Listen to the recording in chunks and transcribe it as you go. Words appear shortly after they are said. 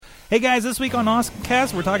Hey guys, this week on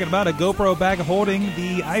Awesomecast, we're talking about a GoPro bag of holding.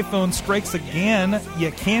 The iPhone strikes again.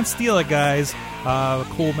 You can't steal it, guys.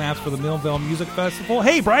 Cool maps for the Millville Music Festival.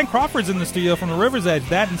 Hey, Brian Crawford's in the studio from the River's Edge.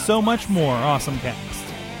 That and so much more.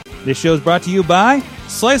 Awesomecast. This show is brought to you by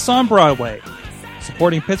Slice on Broadway.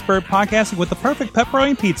 Supporting Pittsburgh podcasting with the perfect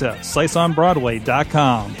pepperoni pizza.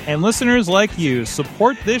 SliceOnBroadway.com. And listeners like you,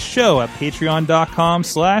 support this show at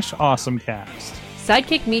Patreon.com/Awesomecast.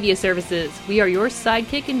 Sidekick Media Services. We are your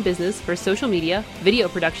sidekick in business for social media, video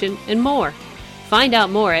production, and more. Find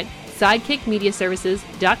out more at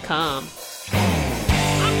sidekickmediaservices.com.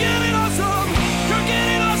 I'm getting awesome, you're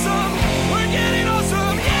getting awesome, we're getting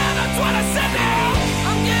awesome, yeah, that's what I said now.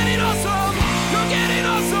 I'm getting awesome, you're getting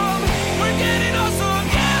awesome, we're getting awesome,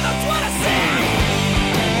 yeah, that's what I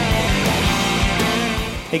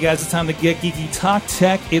said. Hey guys, it's time to get geeky, talk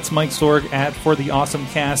tech. It's Mike Sorg for the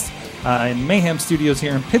Awesomecast in Mayhem Studios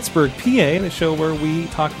here in Pittsburgh, PA, the show where we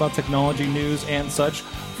talk about technology news and such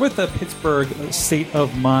with a Pittsburgh state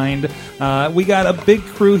of mind. We got a big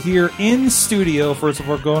crew here in studio. First of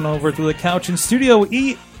all, we're going over to the couch in studio.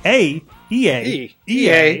 EA. Not EA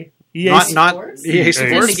Sports. It's in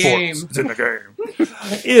the game. It's in the game.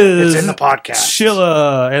 Is It's in the podcast.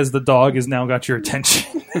 Chilla, as the dog has now got your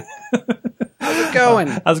attention. How's it going?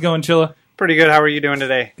 How's it going, Chilla? Pretty good. How are you doing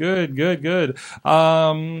today? Good.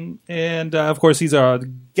 And of course, he's a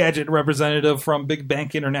gadget representative from Big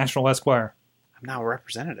Bank International Esquire. I'm now a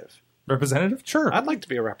representative. Representative? Sure. I'd like to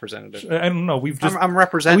be a representative. I don't know. I'm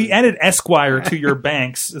representing. We added Esquire to your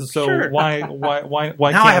banks, so Sure. why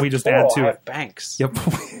now can't we just add to I it? have banks. Yep.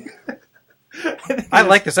 I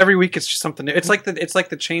like this. Every week it's just something new. It's like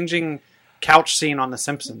the changing couch scene on The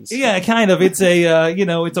Simpsons. Yeah, kind of. It's a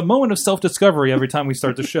it's a moment of self-discovery every time we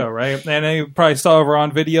start the show, right? And you probably saw over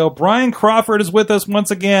on video, Brian Crawford is with us once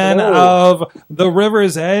again of the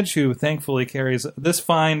River's Edge, who thankfully carries this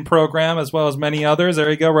fine program as well as many others. There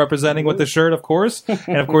you go, representing with the shirt, of course.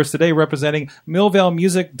 And of course today representing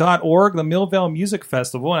MillvaleMusic.org, the Millvale Music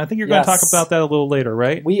Festival. And I think you're going to talk about that a little later,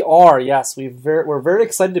 right? We are, yes. We're very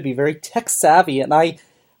excited to be very tech-savvy, and I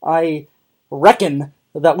reckon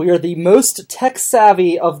that we are the most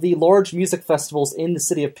tech-savvy of the large music festivals in the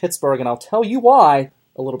city of Pittsburgh, and I'll tell you why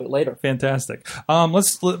a little bit later. Fantastic.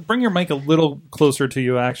 Let's bring your mic a little closer to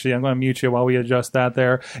you, actually. I'm going to mute you while we adjust that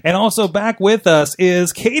there. And also back with us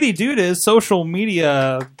is Katie Dudas, social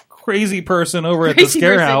media crazy person over at the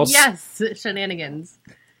Scare House. Yes, shenanigans.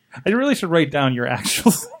 I really should write down your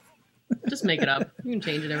actual... Just make it up. You can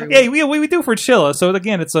change it every Yeah, week. we do for Chilla. So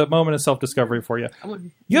again, it's a moment of self-discovery for you.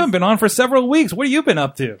 You haven't been on for several weeks. What have you been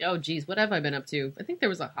up to? Oh, geez, what have I been up to? I think there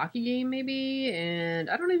was a hockey game, maybe, and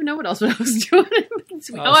I don't even know what else I was doing.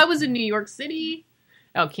 I was in New York City.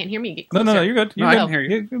 Oh, can't hear me. Get No, closer. you're good. I can hear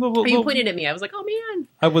you. You pointed at me. I was like, oh, man.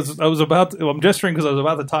 I'm gesturing because I was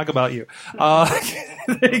about to talk about you.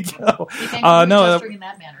 There you go. Gesturing in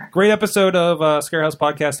that manner. Great episode of Scare House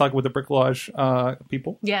Podcast talking with the Bricolage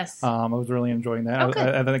people. Yes. I was really enjoying that. Okay.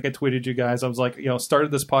 I think I tweeted you guys. I was like,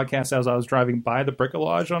 started this podcast as I was driving by the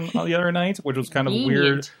Bricolage on the other night, which was kind of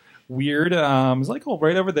weird. It was like,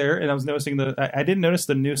 right over there. And I was noticing I didn't notice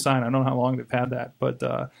the new sign. I don't know how long they've had that, but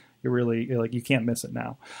you can't miss it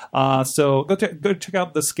now. So go check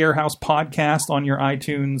out the Scare House Podcast on your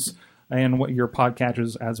iTunes and what your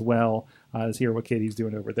podcatchers as well as hear what Katie's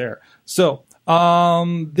doing over there. So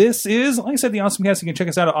this is, like I said, the Awesomecast. You can check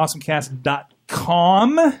us out at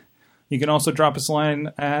awesomecast.com. You can also drop us a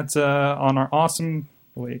line at on our awesome.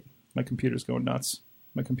 Wait, my computer's going nuts.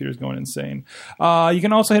 My computer's going insane. You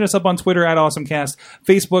can also hit us up on Twitter at Awesomecast,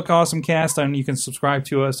 Facebook Awesomecast, and you can subscribe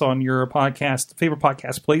to us on your favorite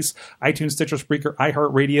podcast place, iTunes, Stitcher, Spreaker,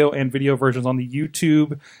 iHeartRadio, and video versions on the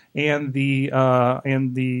YouTube and the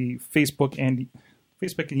Facebook and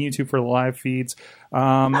YouTube for the live feeds.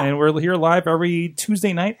 And we're here live every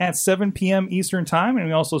Tuesday night at 7 p.m. Eastern Time. And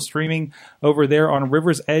we're also streaming over there on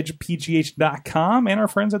riversedgepgh.com and our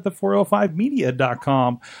friends at the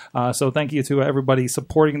 405media.com. So thank you to everybody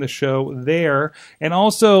supporting the show there. And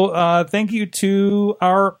also thank you to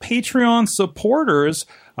our Patreon supporters.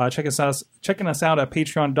 Checking us out at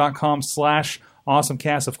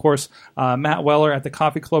patreon.com/Awesomecast. Of course, Matt Weller at the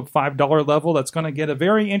Coffee Club $5 level. That's going to get a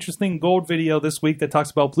very interesting gold video this week that talks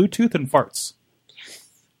about Bluetooth and farts.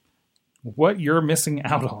 What you're missing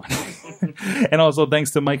out on. And also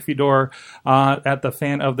thanks to Mike Fedor at the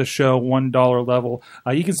Fan of the Show $1 level.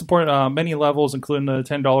 You can support many levels, including the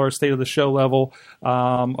 $10 State of the Show level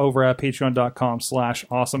over at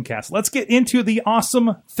patreon.com/Awesomecast. Let's get into the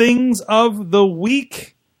awesome things of the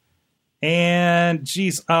week. And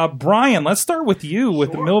geez, Brian, let's start with you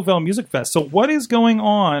with the Millvale Music Fest. So what is going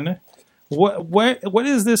on What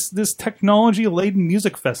is this technology laden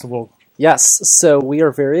music festival? Yes, so we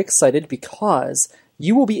are very excited because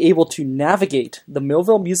you will be able to navigate the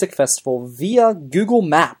Millville Music Festival via Google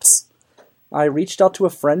Maps. I reached out to a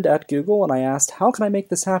friend at Google and I asked, how can I make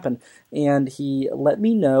this happen? And he let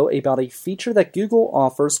me know about a feature that Google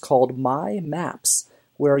offers called My Maps,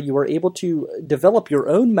 where you are able to develop your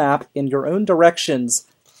own map in your own directions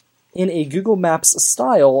in a Google Maps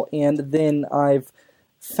style, and then I've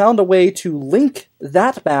found a way to link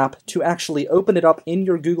that map to actually open it up in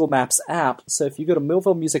your Google Maps app. So if you go to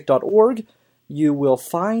millvillemusic.org, you will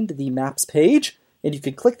find the Maps page, and you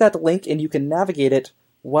can click that link and you can navigate it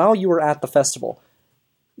while you are at the festival.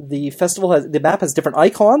 The map has different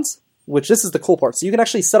icons, which this is the cool part. So you can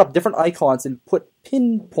actually set up different icons and put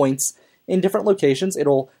pinpoints in different locations.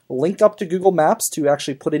 It'll link up to Google Maps to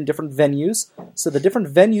actually put in different venues. So the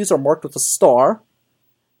different venues are marked with a star,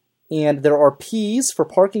 and there are P's for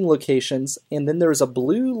parking locations, and then there's a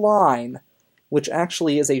blue line, which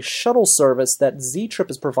actually is a shuttle service that Z-Trip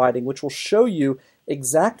is providing, which will show you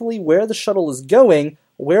exactly where the shuttle is going,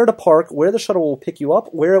 where to park, where the shuttle will pick you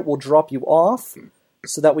up, where it will drop you off,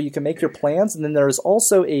 so that way you can make your plans. And then there is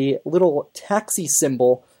also a little taxi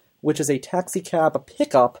symbol, which is a taxi cab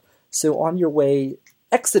pickup. So on your way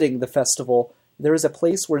exiting the festival, there is a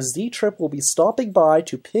place where Z-Trip will be stopping by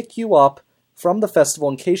to pick you up from the festival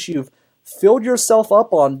in case you've filled yourself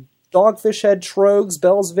up on Dogfish Head, Trogs,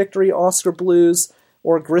 Bell's Victory, Oscar Blues,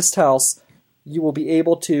 or Grist House. You will be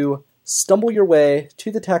able to stumble your way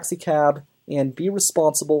to the taxi cab and be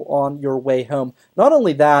responsible on your way home. Not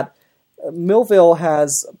only that, Millville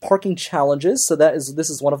has parking challenges, so this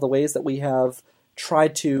is one of the ways that we have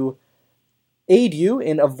tried to aid you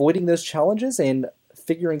in avoiding those challenges and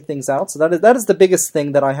figuring things out. So that is the biggest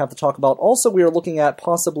thing that I have to talk about. Also, we are looking at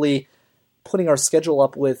possibly putting our schedule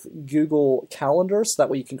up with Google Calendar, so that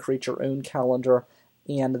way you can create your own calendar,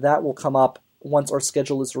 and that will come up once our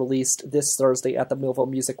schedule is released this Thursday at the Millville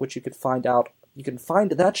Music, which you can find out. You can find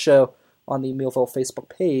that show on the Millville Facebook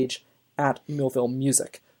page at Millville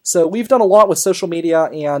Music. So we've done a lot with social media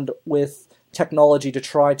and with technology to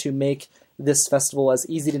try to make this festival as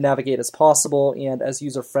easy to navigate as possible and as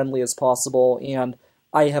user-friendly as possible, and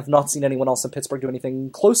I have not seen anyone else in Pittsburgh do anything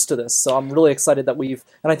close to this, so I'm really excited that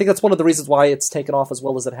and I think that's one of the reasons why it's taken off as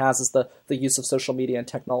well as it has, is the use of social media and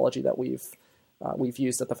technology that we've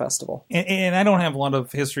used at the festival. And I don't have a lot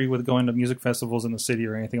of history with going to music festivals in the city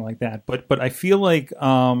or anything like that, but I feel like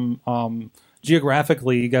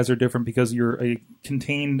geographically you guys are different because you're a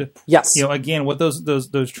contained. Yes. Again, with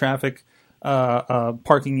those traffic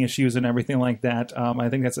parking issues and everything like that, I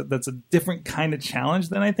think that's a different kind of challenge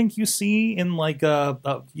than I think you see in like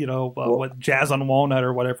what Jazz on Walnut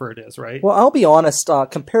or whatever it is, right? Well, I'll be honest.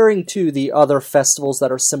 Comparing to the other festivals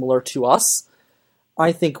that are similar to us,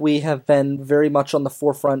 I think we have been very much on the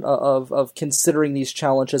forefront of considering these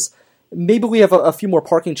challenges. Maybe we have a few more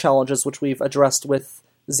parking challenges, which we've addressed with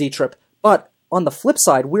Z-Trip, but on the flip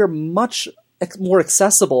side, we're much more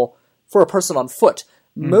accessible for a person on foot.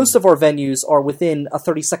 Most of our venues are within a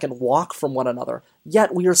 30-second walk from one another,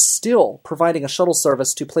 yet we are still providing a shuttle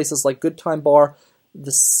service to places like Good Time Bar,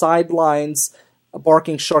 the Sidelines,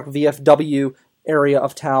 Barking Shark VFW area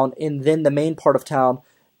of town, and then the main part of town,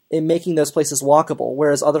 in making those places walkable,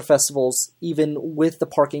 whereas other festivals, even with the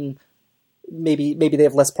parking, maybe they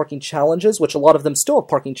have less parking challenges, which a lot of them still have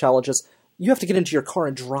parking challenges. You have to get into your car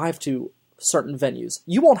and drive to certain venues.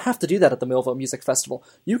 You won't have to do that at the Millville Music Festival.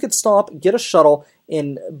 You could stop, get a shuttle,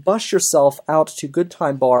 and bus yourself out to Good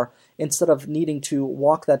Time Bar instead of needing to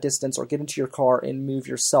walk that distance or get into your car and move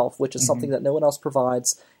yourself, which is something that no one else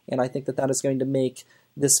provides, and I think that is going to make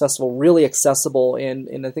this festival really accessible, and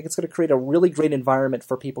I think it's going to create a really great environment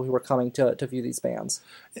for people who are coming to view these bands.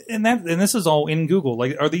 And this is all in Google.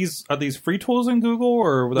 Like, are these free tools in Google,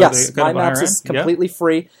 or yes, My Maps is completely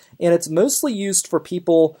free, and it's mostly used for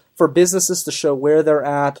businesses to show where they're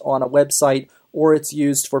at on a website, or it's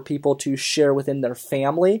used for people to share within their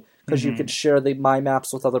family, because you could share the My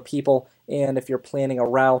Maps with other people, and if you're planning a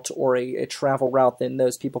route or a travel route, then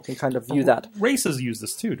those people can kind of view that. Races use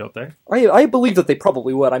this too, don't they? I believe that they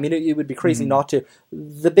probably would. I mean, it would be crazy not to.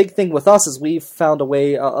 The big thing with us is we've found a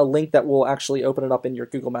link that will actually open it up in your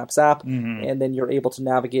Google Maps app, and then you're able to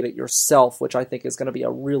navigate it yourself, which I think is going to be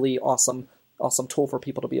a really awesome tool for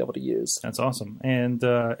people to be able to use. That's awesome, and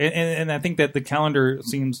I think that the calendar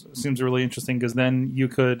seems really interesting, because then you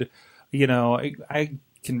could, I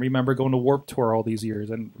can remember going to Warped Tour all these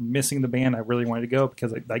years and missing the band I really wanted to go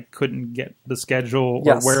because I couldn't get the schedule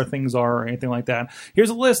or where things are or anything like that.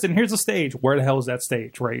 Here's a list and here's a stage. Where the hell is that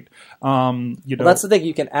stage, right? Well, that's the thing.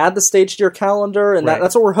 You can add the stage to your calendar, and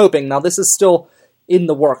that's what we're hoping. Now, this is still in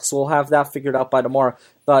the works. We'll have that figured out by tomorrow.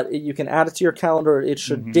 But you can add it to your calendar. It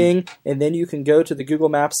should ding, and then you can go to the Google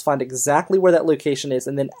Maps, find exactly where that location is,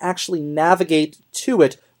 and then actually navigate to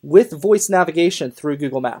it with voice navigation through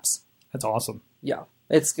Google Maps. That's awesome. Yeah,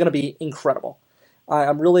 it's going to be incredible.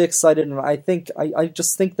 I'm really excited, and I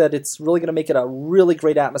just think that it's really going to make it a really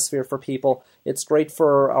great atmosphere for people. It's great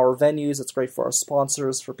for our venues. It's great for our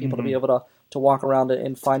sponsors, for people to be able to walk around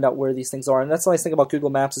and find out where these things are. And that's the nice thing about Google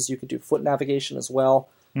Maps is you can do foot navigation as well,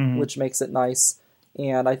 which makes it nice.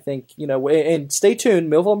 And I think, and stay tuned,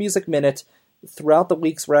 Millville Music Minute. Throughout the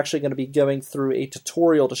weeks, we're actually going to be going through a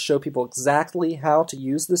tutorial to show people exactly how to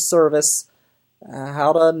use this service,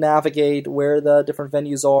 how to navigate where the different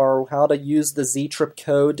venues are, how to use the Z-Trip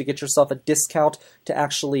code to get yourself a discount to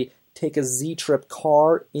actually take a Z-Trip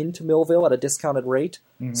car into Millville at a discounted rate.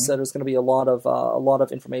 So there's going to be a lot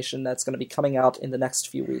of information that's going to be coming out in the next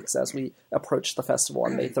few weeks as we approach the festival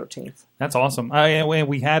on May 13th. That's awesome.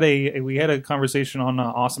 We had a conversation on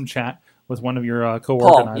Awesome Chat with one of your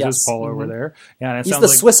co-organizers, Paul over there. Yeah, and he's the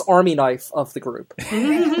Swiss Army knife of the group.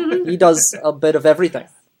 He does a bit of everything.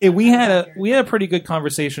 We had a pretty good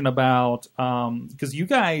conversation about because you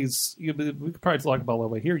guys we could probably talk about a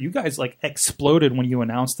little bit here. You guys like exploded when you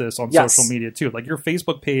announced this on social media too. Like your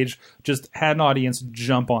Facebook page just had an audience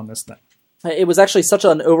jump on this thing. It was actually such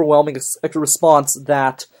an overwhelming response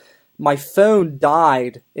that my phone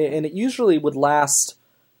died, and it usually would last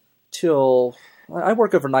till I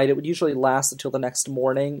work overnight. It would usually last until the next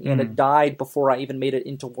morning, and it died before I even made it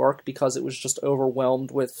into work because it was just overwhelmed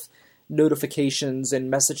with notifications and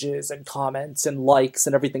messages and comments and likes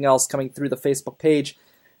and everything else coming through the Facebook page.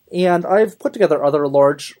 And I've put together other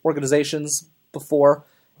large organizations before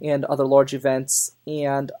and other large events,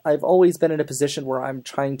 and I've always been in a position where I'm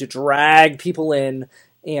trying to drag people in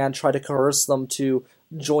and try to coerce them to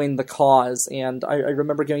join the cause. And I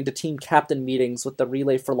remember going to team captain meetings with the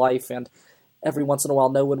Relay for Life, and every once in a while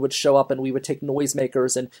no one would show up, and we would take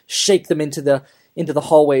noisemakers and shake them into the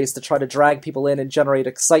hallways to try to drag people in and generate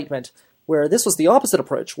excitement, where this was the opposite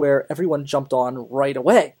approach, where everyone jumped on right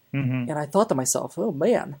away. And I thought to myself, oh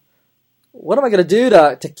man, what am I going to do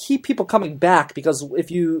to keep people coming back? Because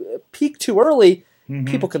if you peak too early,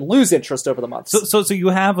 people can lose interest over the months. So you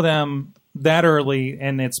have them that early,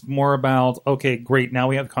 and it's more about, okay, great, now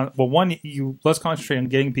we have, you less concentrate on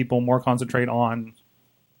getting people, more concentrate on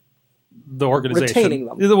the organization. Retaining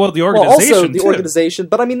them. Well, the organization, also the organization.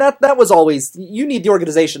 But I mean, that was always, you need the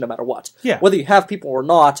organization no matter what. Yeah. Whether you have people or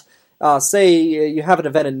not. Say you have an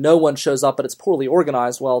event and no one shows up, but it's poorly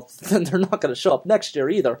organized, well, then they're not going to show up next year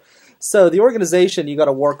either. So the organization you got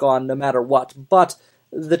to work on no matter what. But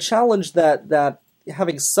the challenge that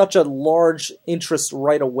having such a large interest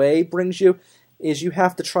right away brings you is you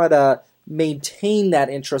have to try to maintain that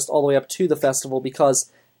interest all the way up to the festival,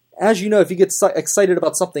 because as you know, if you get excited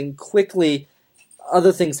about something quickly,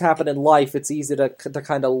 other things happen in life. It's easy to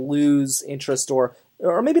kind of lose interest, or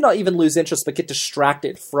maybe not even lose interest, but get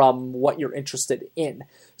distracted from what you're interested in.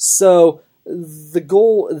 So the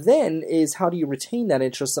goal then is, how do you retain that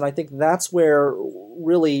interest? And I think that's where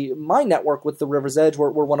really my network with the River's Edge, we're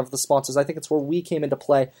one of the sponsors. I think it's where we came into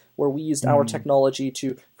play, where we used our technology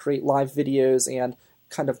to create live videos and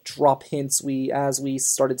kind of drop hints. As we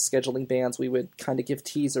started scheduling bands, we would kind of give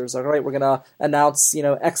teasers. All right, we're going to announce,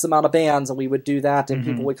 X amount of bands, and we would do that, and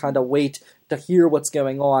people would kind of wait to hear what's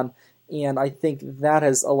going on. And I think that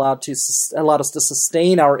has allowed us to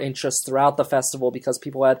sustain our interest throughout the festival, because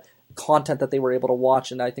people had content that they were able to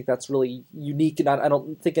watch, and I think that's really unique, and I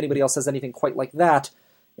don't think anybody else has anything quite like that.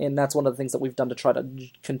 And that's one of the things that we've done to try to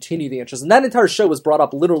continue the interest. And that entire show was brought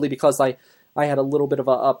up literally because I had a little bit of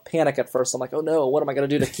a panic at first. I'm like, oh no, what am I going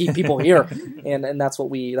to do to keep people here? and that's why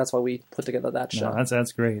we put together that show. No,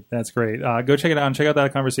 that's great. That's great. Go check it out and check out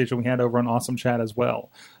that conversation we had over on Awesome Chat as well.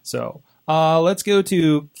 So let's go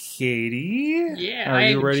to Katie. Yeah, are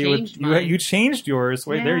you ready? You changed yours.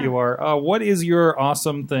 Wait, there you are. What is your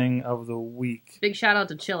awesome thing of the week? Big shout out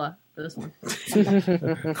to Chilla for this one.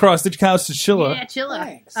 Cross the couch to Chilla. Yeah, Chilla.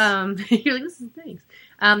 Thanks. You're like, this is thanks.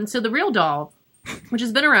 So the Real Doll, which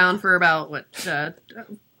has been around for about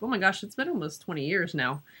oh my gosh, it's been almost 20 years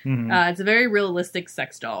now. It's a very realistic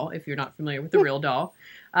sex doll, if you're not familiar with the Real Doll.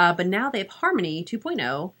 But now they have Harmony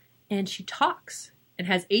 2.0, and she talks and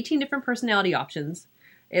has 18 different personality options.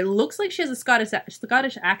 It looks like she has a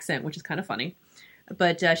Scottish accent, which is kind of funny.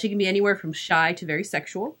 But she can be anywhere from shy to very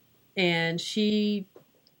sexual. And she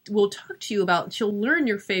will talk to you she'll learn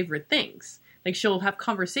your favorite things. Like, she'll have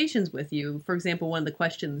conversations with you. For example, one of the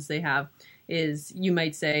questions they have is, you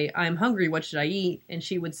might say, I'm hungry, what should I eat? And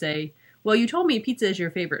she would say, well, you told me pizza is your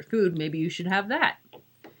favorite food, maybe you should have that.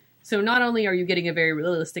 So not only are you getting a very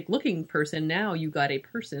realistic looking person, now you got a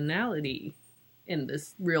personality in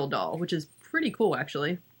this real doll, which is pretty cool,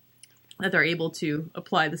 actually, that they're able to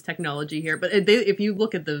apply this technology here. But if you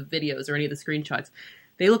look at the videos or any of the screenshots,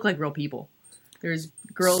 they look like real people. There's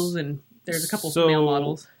girls and there's a couple male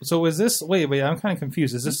models. So is this... Wait, I'm kind of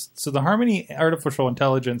confused. Is this... So the Harmony Artificial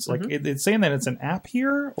Intelligence, like, it's saying that it's an app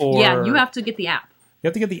here? Or Yeah, you have to get the app. You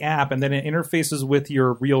have to get the app, and then it interfaces with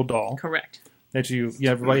your real doll. Correct. That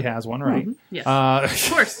everybody has one, right? Yes.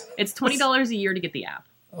 Of course. It's $20 a year to get the app.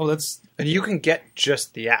 Oh, that's... And you can get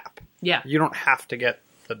just the app. Yeah. You don't have to get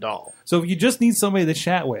the doll. So if you just need somebody to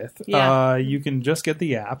chat with, you can just get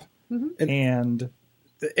the app. And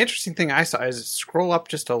the interesting thing I saw is scroll up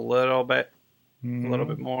just a little bit, a little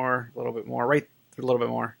bit more, right, a little bit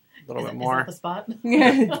more, a little bit more, Is that the spot?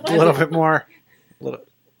 a little bit more.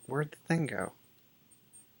 Where'd the thing go?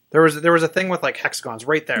 There was a thing with like hexagons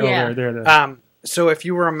right there. Yeah. there. So if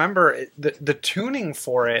you remember the tuning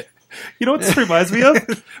for it, You know what this reminds me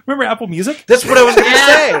of? Remember Apple Music? that's what I was going to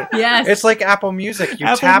say. Yes. It's like Apple Music. You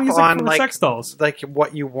Apple tap Music on for like sex dolls. like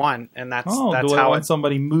what you want, and that's Do I how want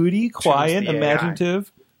somebody moody, quiet, the AI.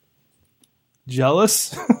 imaginative,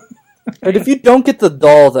 jealous? And if you don't get the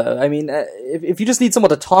doll, though, I mean, if you just need someone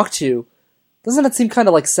to talk to, doesn't it seem kind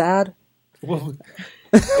of like sad? well,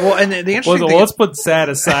 Well, and the interesting thing, let's put sad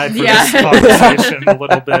aside for Yeah. this conversation a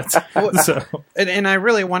little bit. So, and I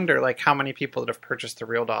really wonder, like, how many people that have purchased the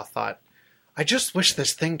real doll thought, I just wish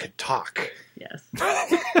this thing could talk. Yes.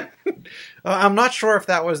 I'm not sure if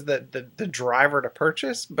that was the driver to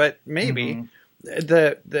purchase, but maybe.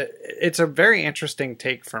 It's a very interesting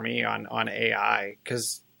take for me on AI,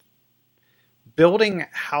 because building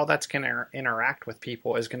how that's going to interact with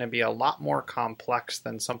people is going to be a lot more complex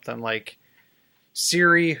than something like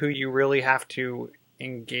Siri, who you really have to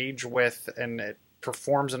engage with and it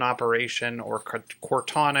performs an operation, or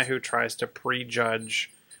Cortana, who tries to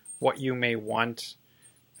prejudge what you may want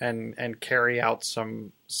and carry out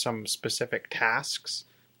some specific tasks.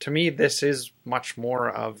 To me, this is much more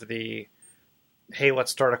of the, hey,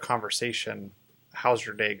 let's start a conversation. How's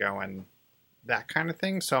your day going? That kind of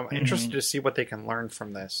thing. So I'm interested to see what they can learn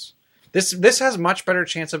from this. This has much better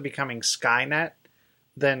chance of becoming Skynet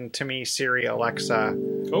than, to me, Siri, Alexa,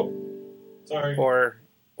 oh, sorry. or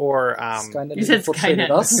Skynet You said infiltrated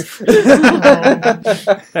Skynet.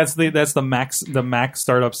 us. That's the Mac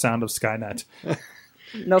startup sound of Skynet.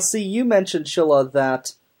 Now, see, you mentioned, Shilla,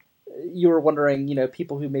 that you were wondering,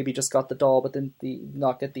 people who maybe just got the doll but didn't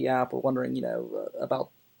not get the app, were wondering, about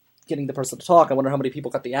getting the person to talk. I wonder how many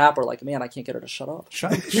people got the app or like, man, I can't get her to shut up.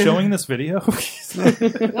 Showing this video?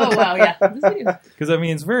 Oh, wow, yeah. This video. Because,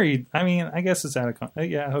 it's very... I guess it's out of...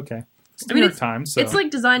 yeah, okay. It's New York Times, so... It's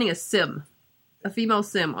like designing a sim, a female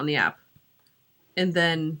sim on the app. And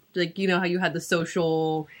then, like, how you had the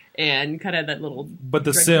social and kind of that little... But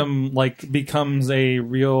the sim, becomes a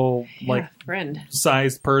real, friend.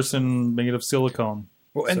 sized person made of silicone.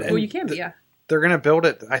 well, and Well, you can be, yeah. they're going to build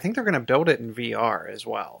it. I think they're going to build it in VR as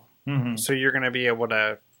well. Mm-hmm. So you're going to be able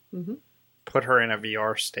to put her in a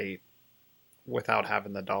VR state without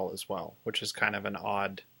having the doll as well, which is kind of an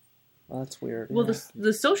odd... Well, that's weird. Well, yeah.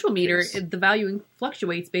 the social meter, Yes. the value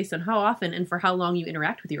fluctuates based on how often and for how long you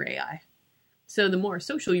interact with your AI. So the more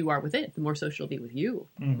social you are with it, the more social it'll be with you.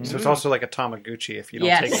 Mm-hmm. So it's also like a Tamagotchi if you don't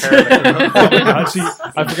Yes. take care of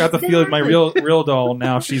it. I forgot to feel like my real doll,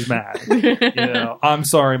 now she's mad. I'm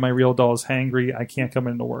sorry, my real doll is hangry. I can't come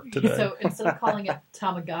into work today. So instead of calling it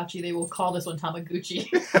Tamagotchi, they will call this one Tamaguchi.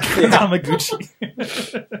 Tamaguchi.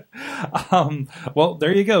 Well,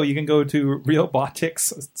 there you go. You can go to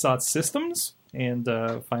Realbotics Systems and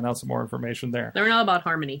find out some more information there. Learn all about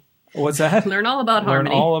harmony. What's that? Learn all about Learn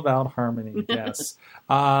harmony. all about harmony, yes.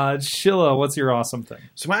 Sheila, what's your awesome thing?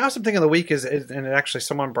 So my awesome thing of the week is, and actually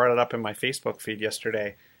someone brought it up in my Facebook feed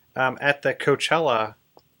yesterday, at the Coachella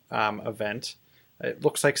event, it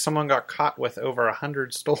looks like someone got caught with over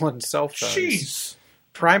 100 stolen cell phones. Jeez.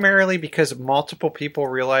 Primarily because multiple people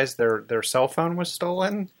realized their cell phone was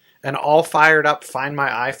stolen and all fired up Find My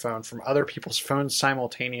iPhone from other people's phones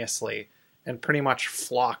simultaneously and pretty much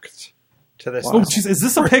flocked to this. Oh, jeez, is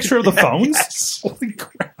this a picture of the phones? Yes. Holy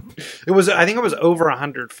crap. I think it was over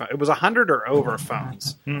 100. It was 100 or over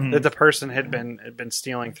phones that the person had been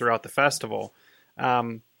stealing throughout the festival.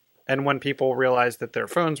 And when people realized that their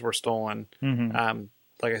phones were stolen,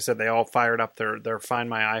 like I said, they all fired up their Find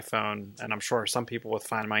My iPhone, and I'm sure some people with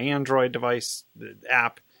Find My Android device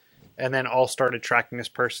app, and then all started tracking this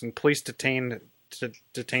person. Police detained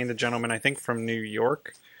the gentleman, I think, from New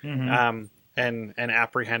York, and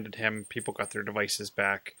apprehended him. People got their devices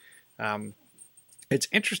back. It's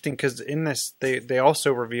interesting because in this, they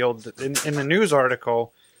also revealed that in the news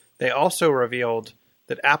article, they also revealed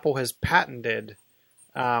that Apple has patented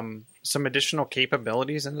some additional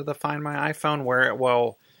capabilities into the Find My iPhone, where it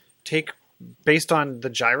will take, based on the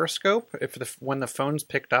gyroscope, when the phone's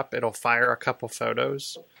picked up, it'll fire a couple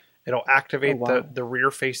photos. It'll activate the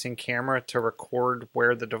rear-facing camera to record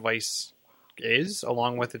where the device is,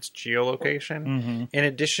 along with its geolocation, in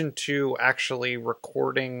addition to actually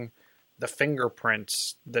recording the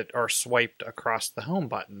fingerprints that are swiped across the home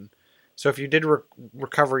button. So if you did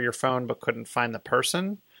recover your phone but couldn't find the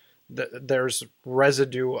person, there's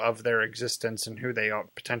residue of their existence and who they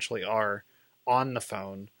potentially are on the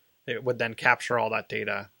phone. It would then capture all that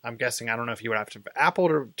data. I'm guessing, I don't know if you would have to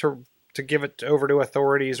Apple to give it over to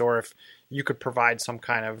authorities, or if you could provide some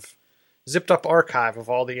kind of zipped up archive of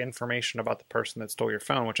all the information about the person that stole your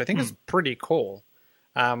phone, which I think is pretty cool.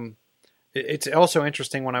 It's also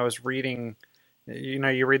interesting when I was reading,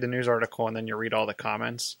 you read the news article and then you read all the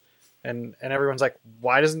comments, and everyone's like,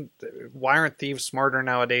 why aren't thieves smarter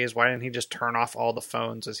nowadays? Why didn't he just turn off all the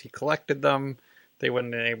phones as he collected them? They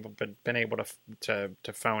wouldn't have been able to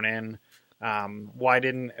phone in. What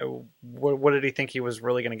did he think he was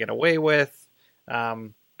really going to get away with?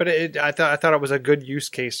 But I thought it was a good use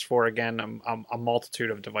case for, again, a multitude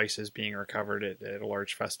of devices being recovered at a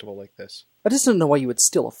large festival like this. I just don't know why you would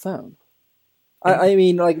steal a phone. I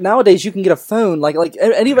mean, like, nowadays you can get a phone, like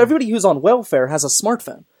everybody who's on welfare has a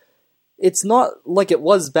smartphone. It's not like it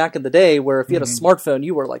was back in the day where if you had a smartphone,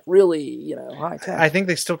 you were like really, high tech. I think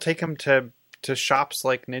they still take them to shops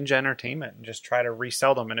like Ninja Entertainment and just try to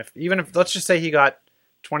resell them. And even if let's just say he got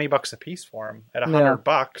 $20 a piece for them at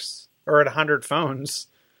 $100 or at 100 phones,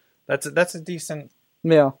 that's a decent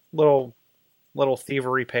little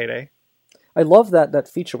thievery payday. I love that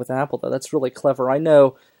feature with Apple though. That's really clever. I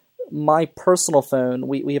know my personal phone,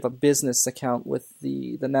 we have a business account with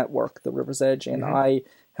the network, the River's Edge, and I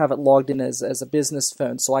have it logged in as a business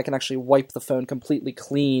phone, so I can actually wipe the phone completely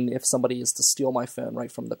clean if somebody is to steal my phone right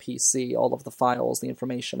from the PC, all of the files, the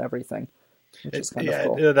information, everything, which is kind of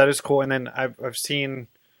cool. Yeah, that is cool. And then I've seen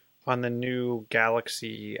on the new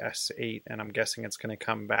Galaxy S8, and I'm guessing it's going to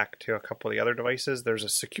come back to a couple of the other devices, there's a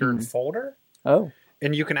secured folder. Oh.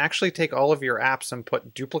 And you can actually take all of your apps and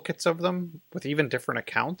put duplicates of them with even different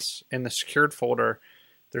accounts in the secured folder.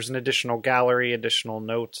 There's an additional gallery, additional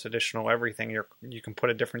notes, additional everything. You can put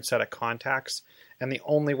a different set of contacts. And the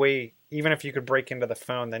only way, even if you could break into the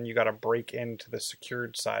phone, then you got to break into the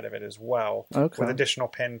secured side of it as well. Okay. With additional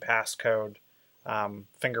PIN, passcode,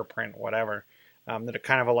 fingerprint, whatever. That it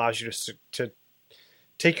kind of allows you to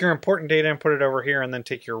take your important data and put it over here, and then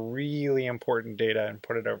take your really important data and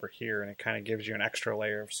put it over here. And it kind of gives you an extra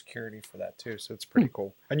layer of security for that too. So it's pretty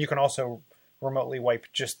cool. And you can also remotely wipe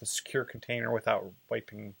just the secure container without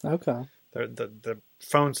wiping the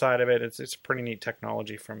phone side of it. It's pretty neat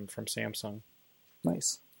technology from Samsung.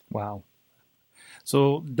 Nice. Wow.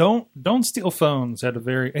 So don't steal phones at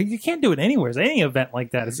you can't do it anywhere. Any event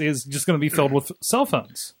like that is just going to be filled with cell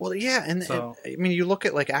phones. Well, yeah, and I mean, you look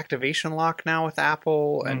at like activation lock now with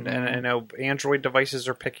Apple, and I know Android devices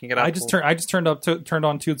are picking it up. I just turned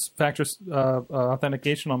on two-factor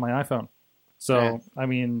authentication on my iPhone. So I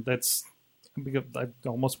mean, that's because I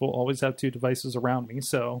almost will always have two devices around me.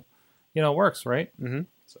 So it works, right? Mm-hmm.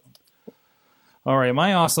 So. All right,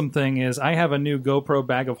 my awesome thing is I have a new GoPro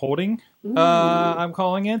bag of holding. I'm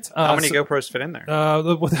calling it. How many GoPros fit in there?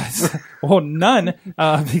 Well, none,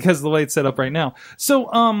 because of the way it's set up right now. So,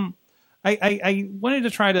 I wanted to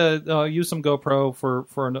try to use some GoPro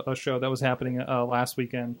for a show that was happening last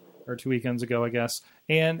weekend or 2 weekends ago, I guess.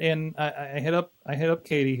 And I hit up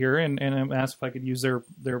Katie here and I asked if I could use their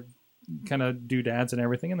kind of doodads and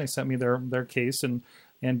everything, and they sent me their case. And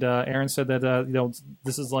Aaron said that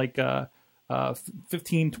this is like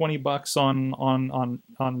 $15-20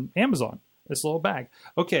 on Amazon, this little bag.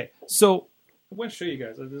 Okay, so I want to show you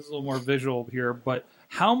guys. This is a little more visual here, but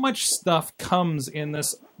how much stuff comes in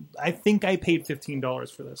this? I think I paid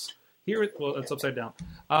 $15 for this. Here, well, it's upside down.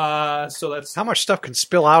 So that's how much stuff can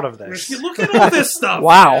spill out of this. Look at all this stuff.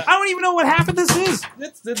 Wow! I don't even know what half of this is.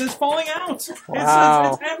 It's falling out.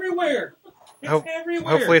 Wow. It's everywhere. It's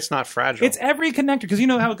everywhere. Hopefully it's not fragile. It's every connector, because you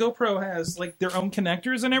know how GoPro has like their own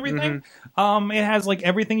connectors and everything. It has like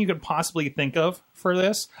everything you could possibly think of for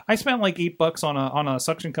this. I spent like $8 on a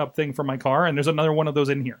suction cup thing for my car, and there's another one of those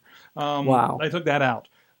in here. Wow! I took that out,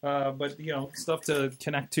 but stuff to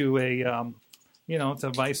connect to a to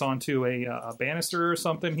vice onto a banister or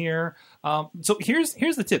something here. So here's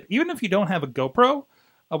the tip: even if you don't have a GoPro,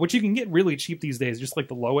 which you can get really cheap these days, just like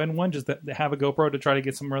the low-end one, just to have a GoPro to try to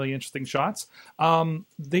get some really interesting shots.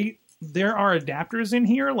 There are adapters in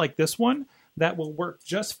here, like this one, that will work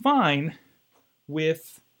just fine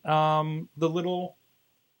with the little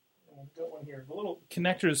I've got one here. The little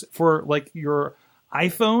connectors for like your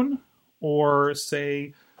iPhone, or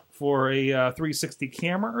say for a 360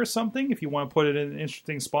 camera or something, if you want to put it in an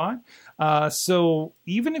interesting spot. So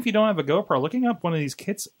even if you don't have a GoPro, looking up one of these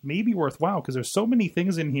kits may be worthwhile because there's so many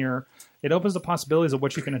things in here. It opens the possibilities of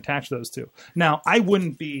what you can attach those to. Now, I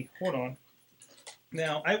wouldn't be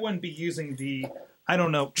using the, I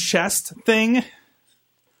don't know, chest thing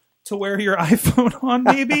to wear your iPhone on,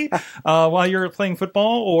 maybe while you're playing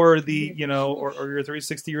football, or the, you know, or your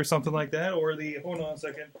 360 or something like that, or the, hold on a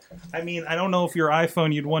second. I mean, I don't know if your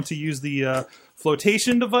iPhone you'd want to use the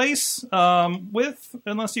flotation device with,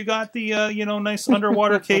 unless you got the you know, nice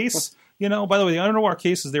underwater case. You know, by the way, the underwater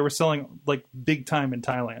cases they were selling like big time in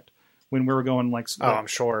Thailand when we were going like I'm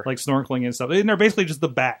sure, like snorkeling and stuff. And they're basically just the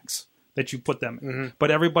bags that you put them in. Mm-hmm.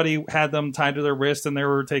 But everybody had them tied to their wrist, and they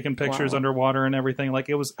were taking pictures underwater and everything. Like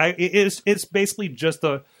it was, it's basically just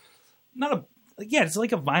it's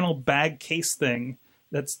like a vinyl bag case thing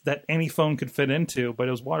that any phone could fit into, but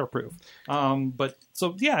it was waterproof. But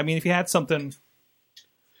so yeah, I mean, if you had something.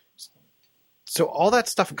 So all that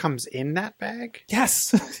stuff comes in that bag?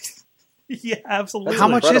 Yes. Yeah, absolutely. How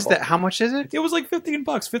much is that? How much is it? It was like $15,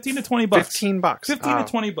 $15 to $20. $15. $15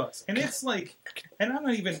 to $20. And it's like, and I'm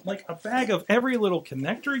not even like a bag of every little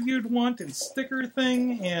connector you'd want and sticker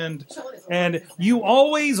thing, and you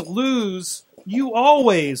always lose.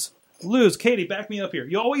 Katie, back me up here.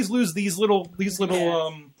 You always lose these little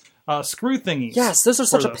screw thingies. Yes, those are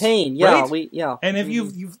such a pain. Yeah, right? And if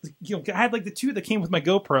you've I had like the two that came with my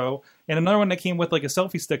GoPro, and another one that came with like a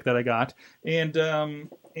selfie stick that I got, and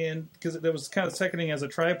because it was kind of seconding as a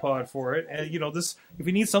tripod for it, and you know, this, if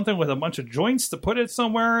you need something with a bunch of joints to put it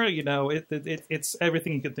somewhere, you know, it's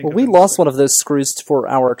everything you could think of. Well, we lost one of those screws for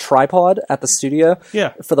our tripod at the studio.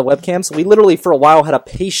 Yeah. For the webcams, we literally for a while had a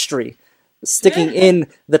pastry sticking in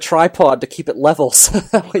the tripod to keep it level so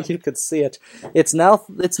that way you could see it. It's now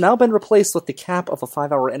been replaced with the cap of a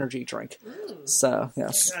 5-hour energy drink. So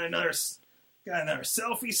yes. Got another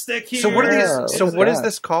selfie stick here. So what are these? So what is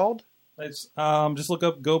this called? It's, just look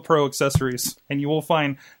up GoPro accessories, and you will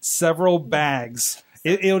find several bags.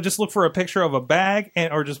 It'll just look for a picture of a bag,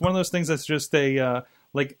 or just one of those things that's just a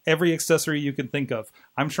like every accessory you can think of.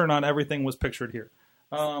 I'm sure not everything was pictured here.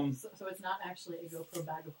 So it's not actually a GoPro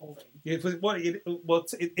bag of holding.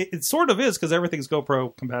 It sort of is, because everything's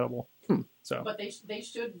GoPro compatible. So, but they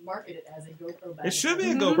should market it as a GoPro bag. It should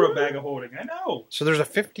be a GoPro bag of holding. I know. So there's a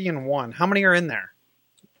 50 in one. How many are in there?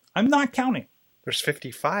 I'm not counting. There's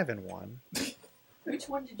 55 in one. Which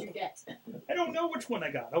one did you get? I don't know which one I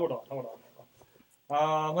got. Hold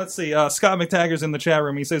on. Let's see. Scott McTaggart's in the chat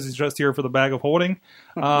room. He says he's just here for the bag of holding.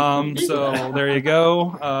 So there you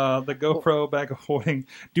go. The GoPro bag of holding.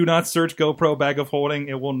 Do not search GoPro bag of holding.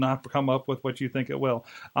 It will not come up with what you think it will.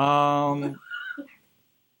 I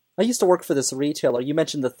used to work for this retailer. You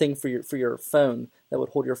mentioned the thing for your phone that would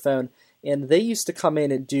hold your phone, and they used to come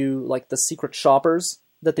in and do like the secret shoppers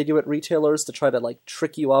that they do at retailers to try to like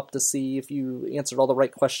trick you up to see if you answered all the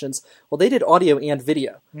right questions. Well, they did audio and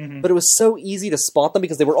video, but it was so easy to spot them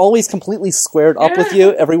because they were always completely squared up with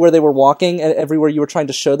you everywhere they were walking, and everywhere you were trying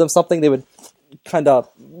to show them something, they would kind of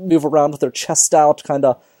move around with their chest out, kind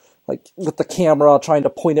of like with the camera trying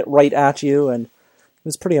to point it right at you, and it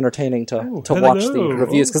was pretty entertaining to watch the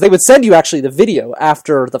reviews, because they would send you actually the video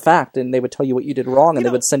after the fact, and they would tell you what you did wrong, and they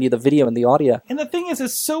would send you the video and the audio. And the thing is,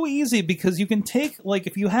 it's so easy because you can take, like,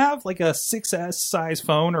 if you have like a 6S size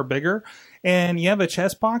phone or bigger, and you have a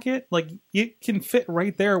chest pocket, like, it can fit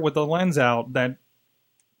right there with the lens out that,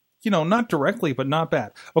 you know, not directly, but not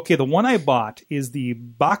bad. Okay, the one I bought is the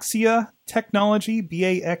Baxia technology,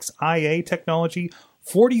 Baxia technology,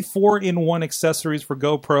 44-in-1 accessories for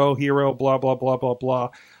GoPro, Hero, blah, blah, blah, blah, blah.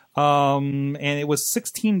 And it was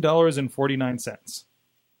 $16.49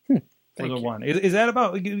 for the one. Is that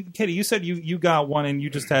about... Katie, you said you got one and you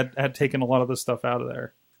just had taken a lot of the stuff out of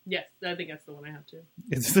there. Yes, I think that's the one I have too.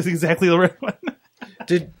 Is this exactly the right one?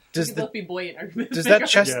 Does be buoyant does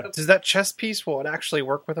that chest piece, will it actually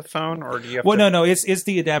work with a phone, or do you have no, it's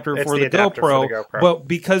the adapter for the GoPro, but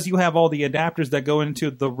because you have all the adapters that go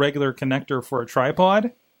into the regular connector for a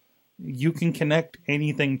tripod, you can connect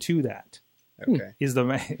anything to that. Okay.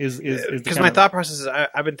 Because my thought process is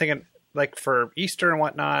I've been thinking, like, for Easter and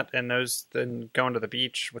whatnot, and then going to the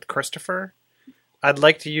beach with Christopher, I'd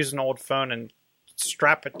like to use an old phone and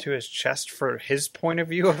strap it to his chest for his point of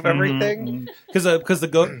view of everything, because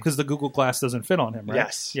the Google Glass doesn't fit on him, right?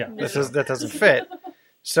 Yes, yeah, that doesn't fit.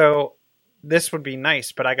 So this would be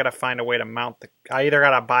nice, but I got to find a way to mount I either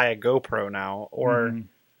got to buy a GoPro now, or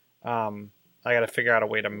I got to figure out a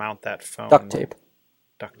way to mount that phone. Duct tape.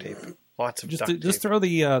 Lots of Just duct tape. throw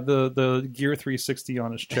the Gear 360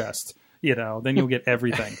 on his chest. Then you'll get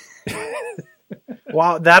everything.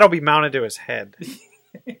 Wow, that'll be mounted to his head.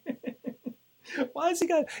 Why has he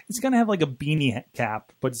got? He's gonna have like a beanie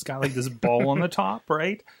cap, but it's got like this ball on the top,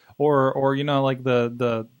 right? Or like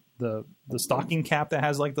the stocking cap that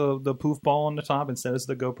has like the poof ball on the top instead of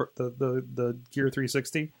the the Gear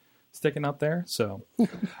 360 sticking up there. So,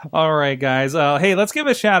 all right, guys. Hey, let's give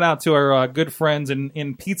a shout out to our good friends in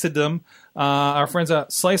Pizzadom. Our friends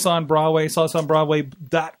at Slice on Broadway,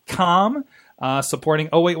 sliceonbroadway.com. Supporting.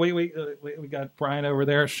 Oh, wait. We got Brian over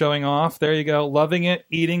there showing off. There you go. Loving it,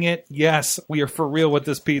 eating it. Yes, we are for real with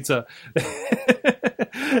this pizza.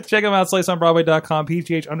 Check them out, sliceonbroadway.com,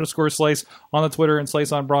 PGH_slice on the Twitter, and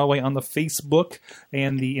Slice on Broadway on the Facebook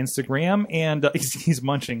and the Instagram. And he's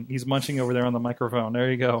munching. He's munching over there on the microphone.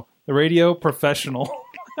 There you go. The radio professional.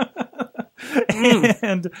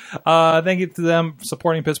 And thank you to them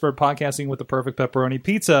supporting Pittsburgh podcasting with the perfect pepperoni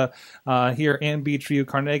pizza here in Beachview,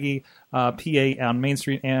 Carnegie, PA on Main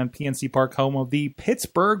Street, and PNC Park, home of the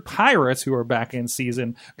Pittsburgh Pirates, who are back in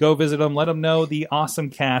season. Go visit them. Let them know the awesome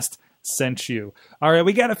cast sent you. All right,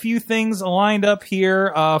 we got a few things lined up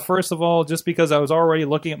here. First of all, just because I was already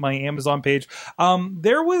looking at my Amazon page,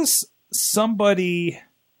 there was somebody,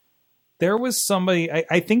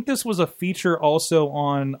 I think this was a feature also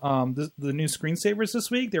on the new screensavers this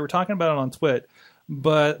week. They were talking about it on Twit,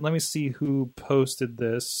 but let me see who posted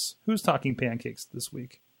this. Who's talking pancakes this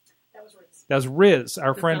week? That was Riz,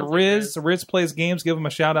 our friend Riz. Riz plays games. Give him a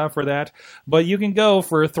shout out for that. But you can go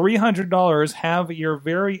for $300, have your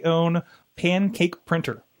very own pancake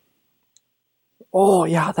printer. Oh,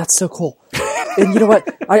 yeah, that's so cool. And you know what?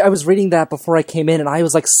 I was reading that before I came in, and I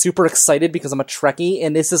was like super excited because I'm a Trekkie,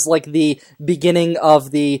 and this is like the beginning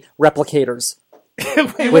of the replicators.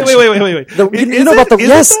 wait. You know about the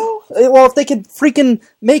yes? Well, if they can freaking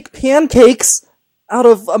make pancakes out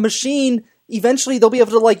of a machine, eventually they'll be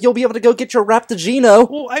able to you'll be able to go get your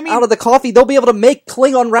Raptagino out of the coffee. They'll be able to make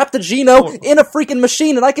Klingon Raptagino in a freaking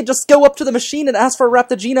machine, and I could just go up to the machine and ask for a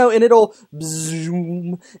Raptagino, and it'll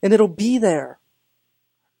zoom, and it'll be there.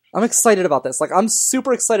 I'm excited about this. I'm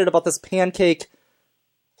super excited about this pancake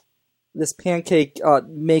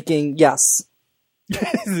making. Yes.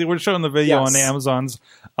 We're showing the video on Amazon's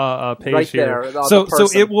page right here. There, so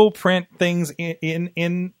it will print things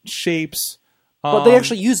in shapes. But they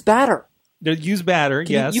actually use batter. They use batter,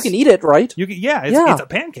 yes. You can eat it, right? It's a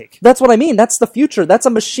pancake. That's what I mean. That's the future. That's a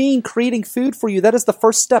machine creating food for you. That is the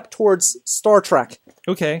first step towards Star Trek.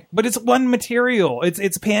 Okay, but it's one material.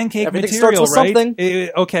 It's pancake Everything material, starts with right? Something.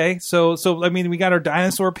 Okay, so I mean, we got our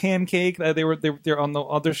dinosaur pancake. They're on the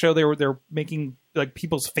other show. They're making like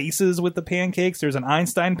people's faces with the pancakes. There's an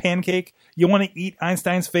Einstein pancake. You want to eat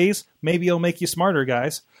Einstein's face? Maybe it'll make you smarter,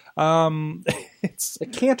 guys.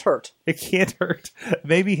 It can't hurt. It can't hurt.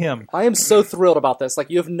 Maybe him. I am so thrilled about this.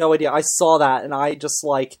 You have no idea. I saw that and I just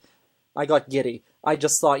I got giddy. I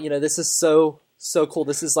just thought, this is so cool.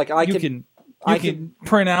 This is you can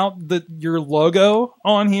print out your logo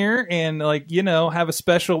on here and have a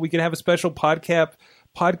special. We could have a special podcast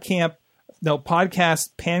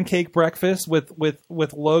pancake breakfast with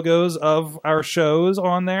logos of our shows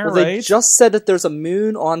on there, well, right? They just said that there's a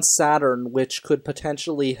moon on Saturn which could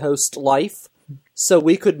potentially host life. So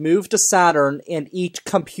we could move to Saturn and eat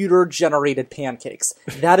computer-generated pancakes.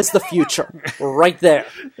 That is the future, right there.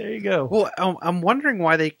 There you go. Well, I'm wondering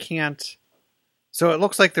why they can't. So it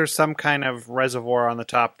looks like there's some kind of reservoir on the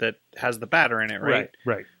top that has the batter in it, right?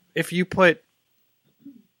 Right. If you put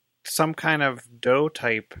some kind of dough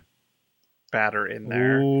type batter in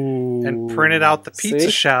there and printed out the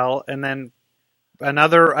pizza shell, and then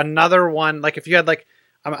another one, if you had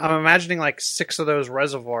I'm imagining 6 of those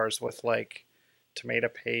reservoirs with tomato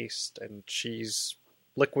paste and cheese,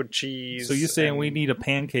 liquid cheese. So you're saying we need a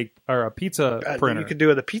pancake or a pizza printer? You could do it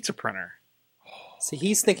with a pizza printer. See,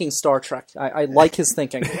 he's thinking Star Trek. I like his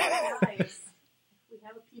thinking. Guys, we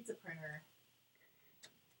have a pizza printer.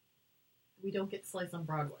 We don't get Slice on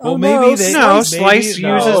Broadway. Well, Slice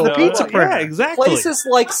uses the pizza printer. Yeah, exactly. Places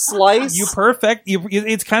like Slice. You perfect.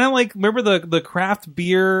 It's kind of remember the craft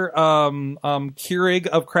beer Keurig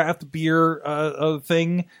of craft beer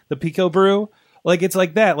thing, the Pico Brew. It's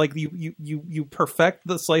like that. You perfect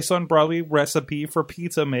the Slice on Broadway recipe for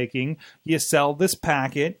pizza making. You sell this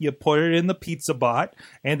packet. You put it in the Pizza Bot,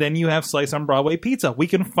 and then you have Slice on Broadway pizza. We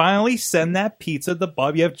can finally send that pizza to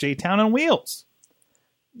WFJ Town on Wheels.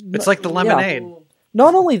 It's like the lemonade. Yeah.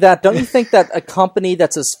 Not only that, don't you think that a company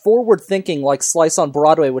that's as forward-thinking like Slice on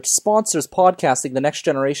Broadway, which sponsors podcasting, the next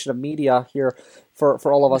generation of media here,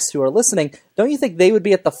 for all of us who are listening, don't you think they would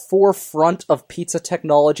be at the forefront of pizza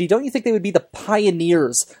technology? Don't you think they would be the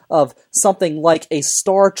pioneers of something like a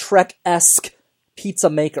Star Trek-esque pizza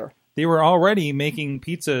maker? They were already making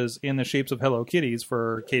pizzas in the shapes of Hello Kitties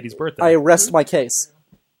for Katie's birthday. I rest my case.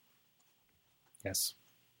 Yes,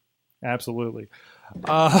 absolutely.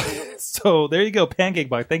 So there you go, Pancake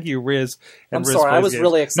Bite. Thank you, Riz. And I'm Riz sorry, I Plays was Games.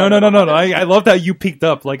 really excited. No. about that. I loved how you peeked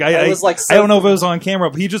up. Like I was like, I don't know if it was on camera,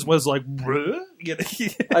 but he just was like, bruh.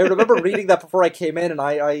 I remember reading that before I came in, and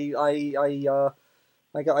I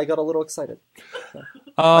got a little excited.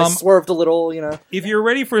 I swerved a little, If you're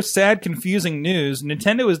ready for sad, confusing news,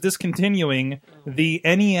 Nintendo is discontinuing the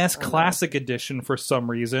NES Classic Edition for some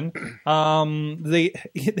reason. They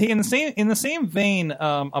in the same vein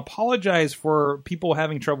apologize for people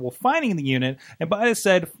having trouble finding the unit, and by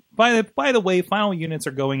the way, final units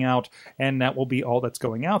are going out, and that will be all that's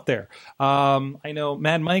going out there. I know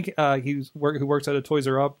Mad Mike, who works at a Toys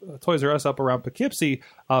R Us up around Poughkeepsie,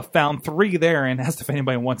 found 3 there and asked if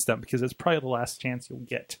anybody wants them because it's probably the last chance you'll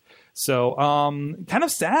get. So, kind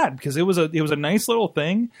of sad because it was a nice little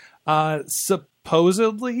thing.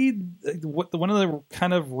 Supposedly, one of the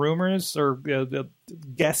kind of rumors or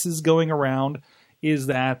guesses going around is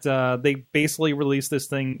that they basically released this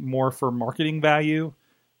thing more for marketing value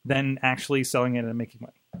than actually selling it and making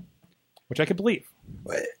money, which I could believe.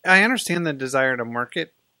 I understand the desire to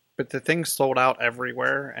market, but the thing sold out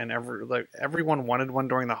everywhere, and everyone wanted one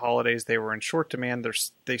during the holidays. They were in short demand.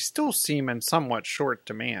 They still seem in somewhat short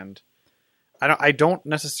demand. I don't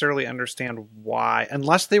necessarily understand why,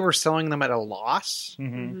 unless they were selling them at a loss.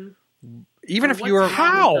 Mm-hmm. Even Or if you were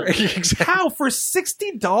How? Exactly. How for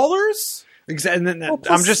 $60? Exactly. Well,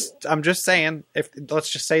 plus- I'm just saying. Let's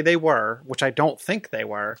just say they were, which I don't think they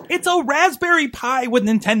were. It's a Raspberry Pi with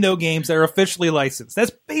Nintendo games that are officially licensed.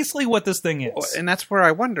 That's basically what this thing is. And that's where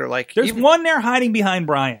I wonder, like, There's one there hiding behind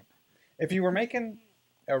Brian. if you were making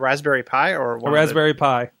a Raspberry Pi or A Raspberry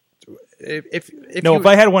Pi. if No, you, if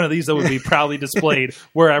I had one of these, that would be proudly displayed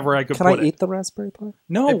wherever I could Can put I it. eat the Raspberry Pi?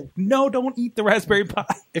 No, don't eat the Raspberry Pi.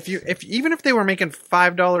 even if they were making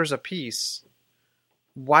 $5 a piece,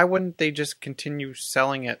 why wouldn't they just continue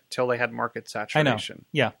selling it till they had market I know. saturation?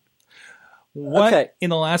 Yeah. What Okay. in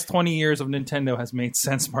the last 20 years of Nintendo has made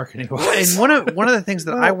sense marketing wise? And one of the things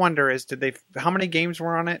that I wonder is, how many games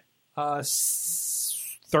were on it?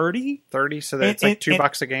 30? 30. So that's And- like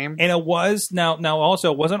 $2 a game. And it was now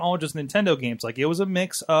also it wasn't all just Nintendo games. Like it was a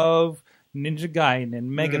mix of Ninja Gaiden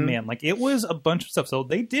and Mega Man. Like it was a bunch of stuff. So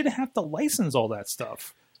they did have to license all that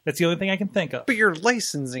stuff. That's the only thing I can think of. But you're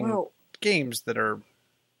licensing Well- games that are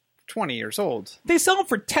 20 years old. They sell them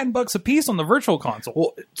for $10 a piece on the Virtual Console.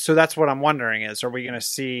 Well, so that's what I'm wondering is, are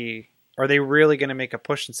they really going to make a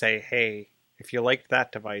push and say, hey, if you liked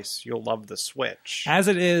that device, you'll love the Switch? By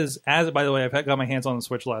the way, I've got my hands on the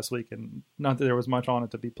Switch last week, and not that there was much on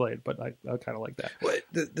it to be played, but I kind of like that. Well,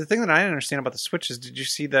 the thing that I didn't understand about the Switch is, did you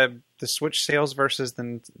see the Switch sales versus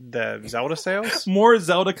the Zelda sales? More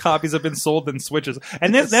Zelda copies have been sold than Switches.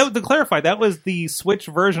 And that, to clarify, that was the Switch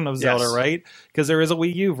version of Zelda, Yes. right? Because there is a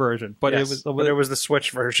Wii U version, but Yes, it was the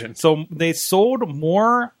Switch version. so they sold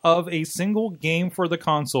more of a single game for the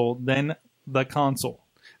console than the console.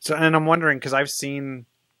 So, and I'm wondering, because I've seen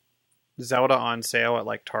Zelda on sale at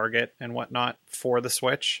like Target and whatnot for the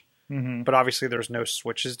Switch, but obviously there's no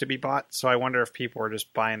Switches to be bought. So I wonder if people are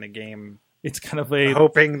just buying the game, It's kind of a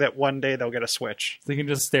hoping that one day they'll get a Switch. they can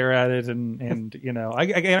just stare at it and you know, I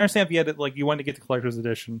understand if you had it, like you wanted to get the collector's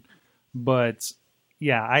edition, but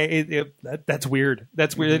yeah, that's weird.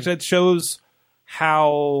 That's weird. It shows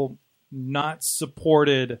how not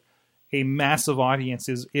supported a massive audience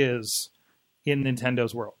is in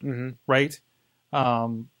Nintendo's world, right?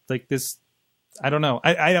 Like this, I don't know.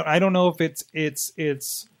 I don't know if it's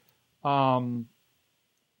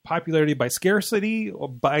popularity by scarcity or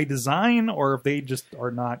by design, or if they just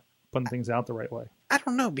are not putting things out the right way. I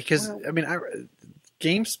don't know, because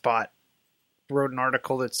GameSpot wrote an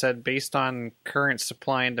article that said, based on current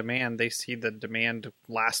supply and demand, they see the demand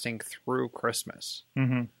lasting through Christmas,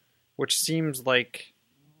 which seems like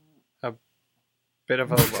a bit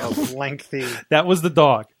of a lengthy. That was the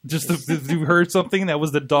dog. Just you heard something. That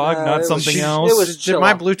was the dog, It not was- something it else. was Did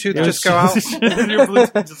my Bluetooth just go out? Did your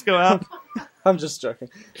Bluetooth just go out? I'm just joking.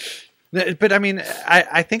 But I mean,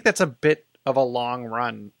 I think that's a bit of a long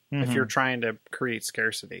run if you're trying to create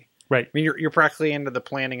scarcity. Right. I mean, you're practically into the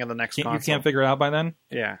planning of the next You console. can't figure it out by then.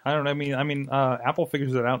 Yeah. I don't know. I mean, Apple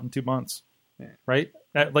figures it out in 2 months, right?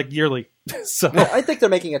 Like yearly. So I think they're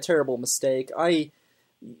making a terrible mistake.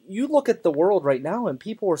 you look at the world right now and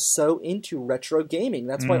people are so into retro gaming.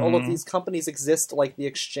 That's why all of these companies exist, like The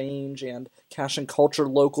Exchange and Cash and Culture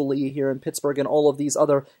locally here in Pittsburgh and all of these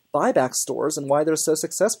other buyback stores, and why they're so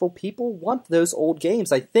successful. People want those old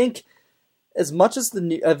games. I think as much as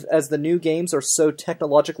the new games are so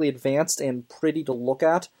technologically advanced and pretty to look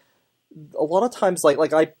at, a lot of times,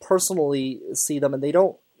 like I personally see them and they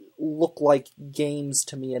don't look like games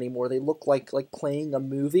to me anymore. They look like playing a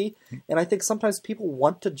movie, and I think sometimes people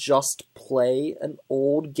want to just play an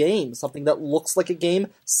old game, something that looks like a game,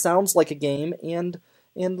 sounds like a game, and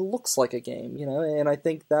looks like a game, you know. And I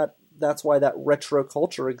think that's why that retro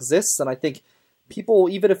culture exists. And I think people,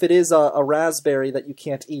 even if it is a raspberry that you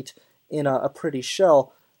can't eat in a pretty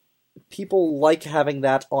shell, people like having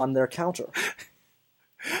that on their counter.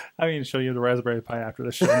 I mean, show you the Raspberry Pi after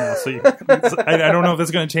the show now, so I don't know if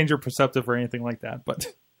it's going to change your perceptive or anything like that,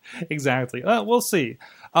 but exactly. We'll see.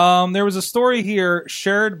 There was a story here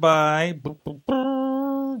shared by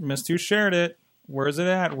Missed who shared it. Where is it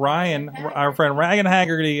at? Ryan, our friend Ryan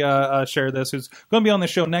Haggerty shared this, who's going to be on the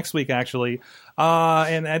show next week, actually.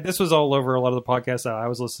 And this was all over a lot of the podcasts that I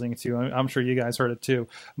was listening to. I'm sure you guys heard it too.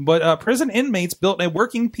 But prison inmates built a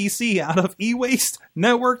working PC out of e-waste,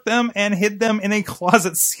 networked them, and hid them in a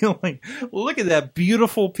closet ceiling. Look at that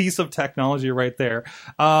beautiful piece of technology right there.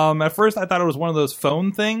 At first, I thought it was one of those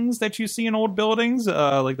phone things that you see in old buildings,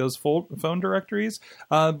 like those phone directories.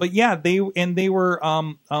 But yeah, they were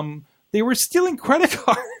stealing credit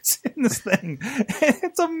cards in this thing.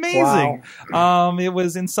 It's amazing. Wow. It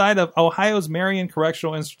was inside of Ohio's Marion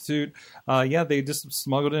Correctional Institute. They just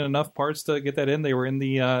smuggled in enough parts to get that in. They were in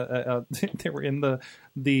the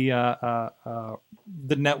the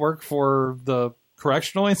network for the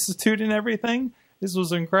Correctional Institute and everything. This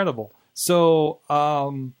was incredible. So,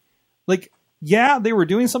 they were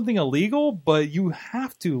doing something illegal, but you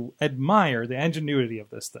have to admire the ingenuity of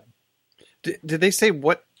this thing. Did they say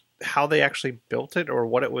how they actually built it, or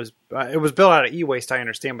what it was? It was built out of e-waste, I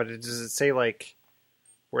understand, but does it say like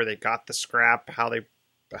where they got the scrap, how it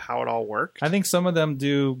all worked? I think some of them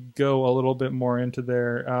do go a little bit more into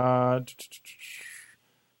their.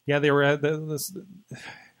 They were at this.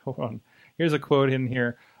 Hold on. Here's a quote in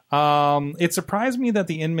here. It surprised me that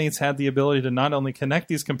the inmates had the ability to not only connect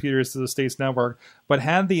these computers to the state's network, but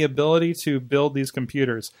had the ability to build these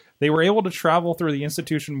computers. They were able to travel through the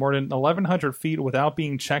institution more than 1,100 feet without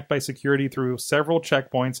being checked by security through several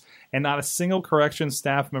checkpoints, and not a single corrections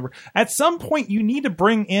staff member. At some point, you need to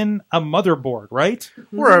bring in a motherboard, right?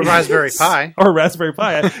 Or a Raspberry Pi. Or a Raspberry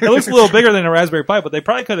Pi. It looks a little bigger than a Raspberry Pi, but they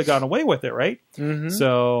probably could have gone away with it, right? Mm-hmm.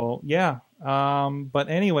 So, yeah. But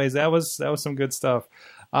anyways, that was some good stuff.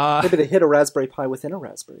 Maybe they hid a Raspberry Pi within a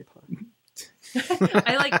Raspberry Pi.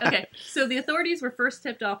 Okay, so the authorities were first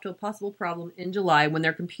tipped off to a possible problem in July when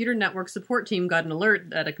their computer network support team got an alert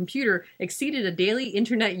that a computer exceeded a daily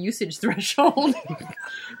internet usage threshold.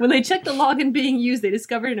 When they checked the login being used, they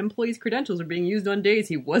discovered an employee's credentials were being used on days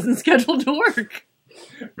he wasn't scheduled to work.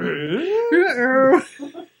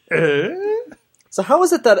 So how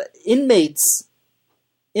is it that inmates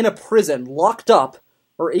in a prison, locked up,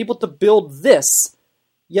 are able to build this,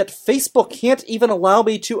 yet Facebook can't even allow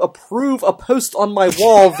me to approve a post on my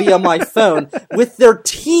wall via my phone with their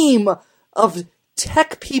team of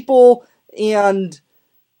tech people and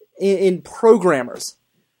in programmers?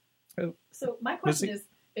 So my question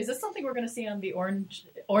is this something we're going to see on the Orange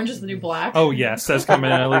is the New Black? Oh, yes. That's coming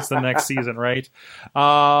in at least the next season, right?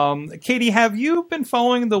 Katie, have you been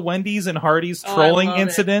following the Wendy's and Hardee's trolling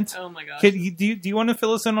incident? Oh, my gosh. Do you want to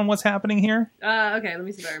fill us in on what's happening here? Okay, let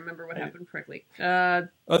me see if I remember what happened correctly.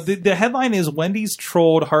 The headline is Wendy's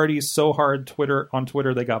trolled Hardee's so hard on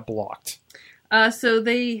Twitter they got blocked. So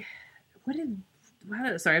they...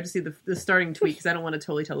 Sorry, I have to see the starting tweet because I don't want to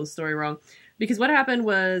totally tell the story wrong. Because what happened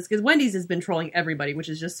was... Because Wendy's has been trolling everybody, which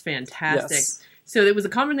is just fantastic. Yes. So it was a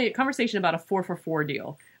conversation about a 4 for 4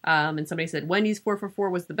 deal. And somebody said Wendy's 4 for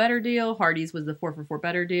 4 was the better deal. Hardee's was the 4 for 4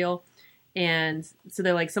 better deal. And so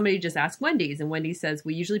they're like, somebody just asked Wendy's. And Wendy's says,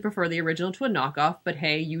 we usually prefer the original to a knockoff, but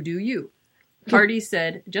hey, you do you. Hardee's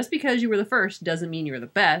said, just because you were the first doesn't mean you're the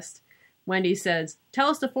best. Wendy's says, tell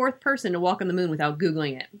us the fourth person to walk on the moon without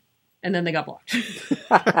Googling it. And then they got blocked.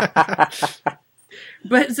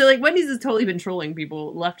 But so Wendy's has totally been trolling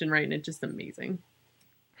people left and right, and it's just amazing.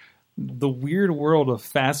 The weird world of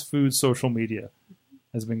fast food social media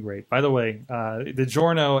has been great. By the way,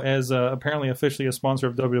 DiGiorno is apparently officially a sponsor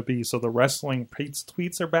of WWE, so the wrestling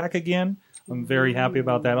tweets are back again. I'm very happy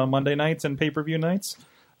about that on Monday nights and pay-per-view nights.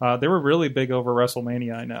 They were really big over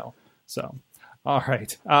WrestleMania, I know. So, all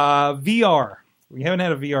right. VR. We haven't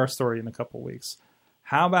had a VR story in a couple weeks.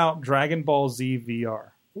 How about Dragon Ball Z VR?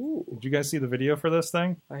 Ooh, Did you guys see the video for this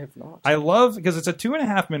thing? I have not. I love because it's a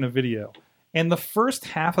 2.5 minute video, and the first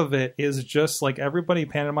half of it is just like everybody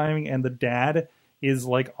pantomiming, and the dad is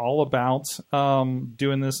like all about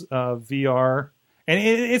doing this VR, and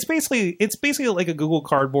it's basically like a Google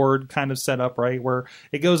Cardboard kind of setup, right? Where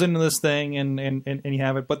it goes into this thing and you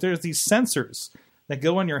have it, but there's these sensors that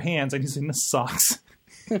go on your hands, and he's in the socks.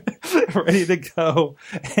 Ready to go,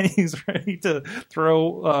 and he's ready to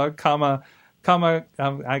throw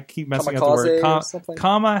I keep messing up the word. Kamikaze or something?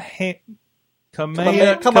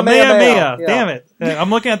 Kamehameha. Yeah. Damn it.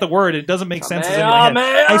 I'm looking at the word. It doesn't make sense.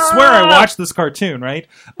 Kamehameha. I swear I watched this cartoon, right?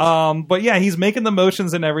 But yeah, he's making the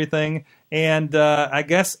motions and everything. And I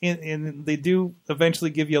guess they do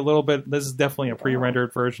eventually give you a little bit. This is definitely a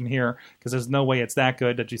pre-rendered version here because there's no way it's that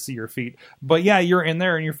good that you see your feet. But yeah, you're in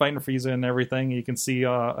there and you're fighting Frieza and everything. You can see,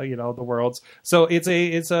 the worlds. So it's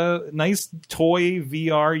a nice toy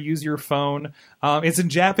VR. Use your phone. It's in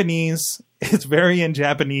Japanese. It's very in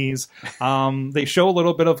Japanese. They show a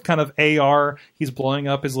little bit of kind of AR. He's blowing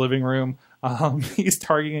up his living room. He's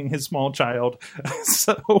targeting his small child.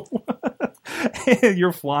 So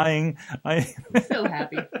you're flying. I'm so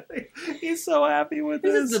happy. He's so happy with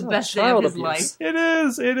This this. is the best day child of his abuse. life. It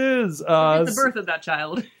is. It is. It's the birth of that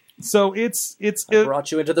child. So it's I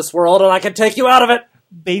brought you into this world, and I can take you out of it.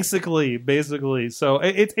 basically. So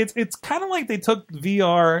it's kind of like they took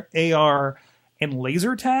VR, AR, and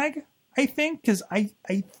laser tag. I think because I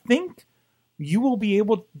think you will be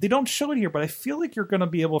able. They don't show it here, but I feel like you're going to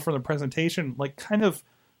be able from the presentation, like kind of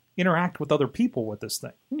interact with other people with this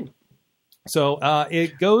thing. So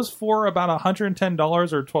it goes for about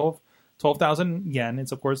 $110 or 12,000 yen.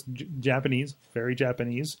 It's of course Japanese, very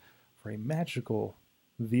Japanese, for a magical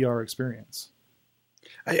VR experience.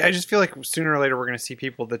 I just feel like sooner or later we're going to see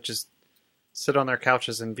people that just sit on their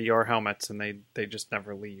couches in VR helmets and they just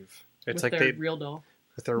never leave. It's With like their they real doll.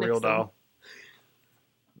 with their next real to them. doll.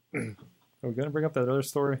 Are we going to bring up that other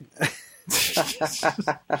story?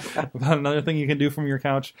 About another thing you can do from your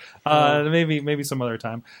couch. Maybe some other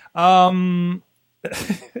time.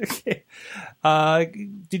 Okay.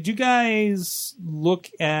 Did you guys look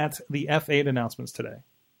at the F8 announcements today?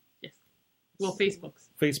 Yes. Well, Facebook's.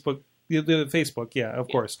 Facebook, the Facebook, yeah, of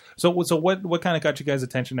course. So what kind of got you guys'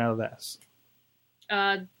 attention out of this?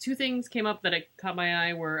 Two things came up that caught my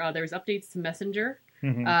eye were there was updates to Messenger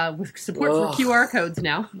Mhm. with support Ugh. for QR codes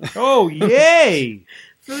now. Oh, yay!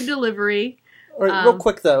 Food delivery. All right, real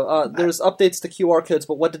quick though, there's updates to QR codes,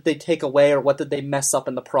 but what did they take away or what did they mess up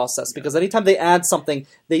in the process? Because anytime they add something,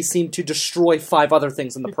 they seem to destroy 5 other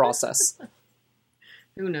things in the process.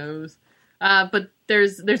 Who knows? But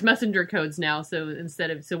there's messenger codes now, so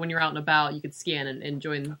so when you're out and about, you could scan and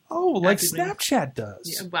join. Oh, like Actively. Snapchat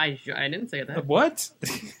does. Yeah, I didn't say that. What?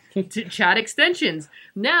 To chat extensions.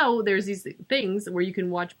 Now there's these things where you can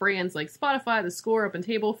watch brands like Spotify, The Score, Up and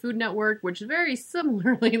Table, Food Network, which very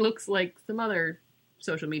similarly looks like some other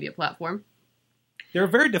social media platform. They're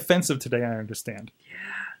very defensive today, I understand.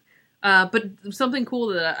 But something cool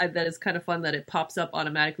that is kind of fun that it pops up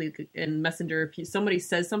automatically in Messenger. If somebody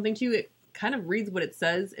says something to you, it kind of reads what it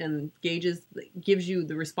says and gives you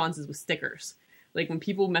the responses with stickers. Like when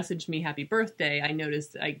people messaged me happy birthday, I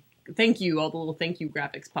noticed thank you, all the little thank you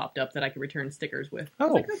graphics popped up that I could return stickers with. I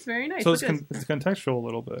was like, that's very nice. So it's contextual a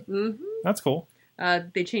little bit. Mm-hmm. That's cool.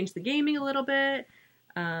 They changed the gaming a little bit.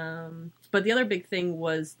 But the other big thing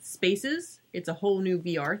was Spaces. It's a whole new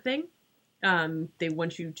VR thing. They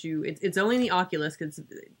want you to... It's only in the Oculus because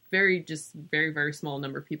it's very, very small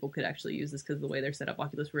number of people could actually use this because of the way they're set up,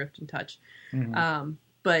 Oculus Rift and Touch. Mm-hmm.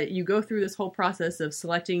 But you go through this whole process of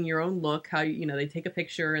selecting your own look, how they take a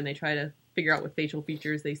picture and they try to figure out what facial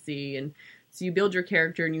features they see, and so you build your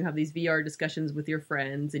character and you have these VR discussions with your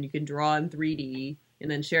friends, and you can draw in 3D and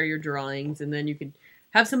then share your drawings, and then you can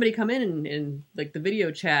have somebody come in and like the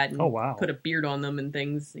video chat and put a beard on them and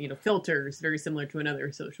things, filters, very similar to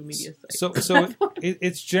another social media site. So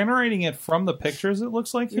it's generating it from the pictures, it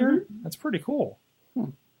looks like here. Mm-hmm. That's pretty cool.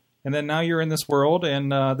 And then now you're in this world,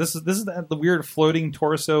 and this is the weird floating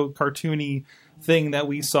torso cartoony thing that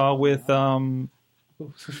we saw with you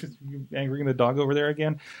angering the dog over there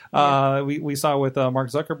again. We saw with Mark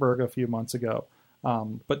Zuckerberg a few months ago.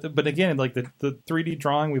 But again, like the 3D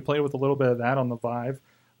drawing, we played with a little bit of that on the Vive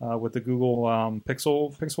with the Google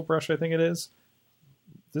Pixel Brush, I think it is.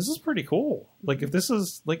 This is pretty cool. Like if this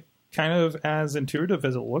is like kind of as intuitive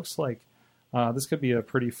as it looks like, this could be a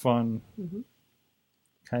pretty fun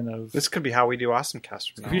kind of. This could be how we do Awesome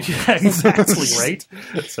Cast from now on. Yeah, exactly, right?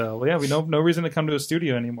 So, yeah, we know no reason to come to a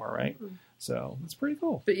studio anymore, right? So, it's pretty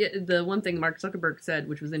cool. But yeah, the one thing Mark Zuckerberg said,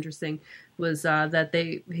 which was interesting, was that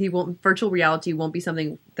virtual reality won't be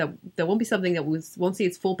something that won't see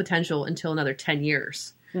its full potential until another 10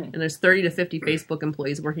 years. And there's 30 to 50 Facebook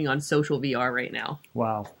employees working on social VR right now.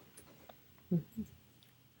 Wow.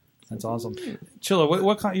 That's awesome. Chilla,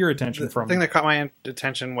 what caught your attention from? The thing that caught my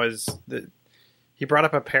attention was that he brought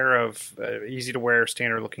up a pair of easy-to-wear,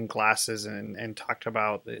 standard-looking glasses and talked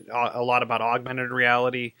about a lot about augmented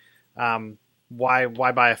reality. Why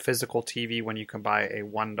buy a physical TV when you can buy a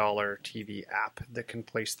 $1 TV app that can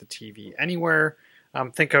place the TV anywhere?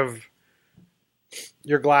 Think of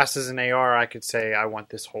your glasses in AR. I could say, I want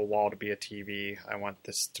this whole wall to be a TV. I want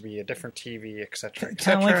this to be a different TV, etc.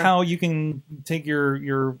 Kind of like how you can take your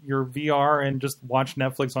VR and just watch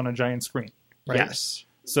Netflix on a giant screen. Right? Yes.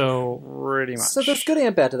 So pretty much. So there's good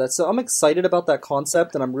and bad to that. So I'm excited about that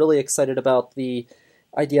concept, and I'm really excited about the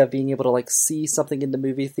idea of being able to like see something in the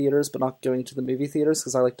movie theaters, but not going to the movie theaters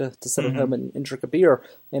because I like to sit at home and drink a beer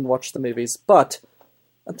and watch the movies. But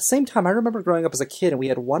at the same time, I remember growing up as a kid, and we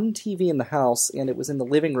had one TV in the house, and it was in the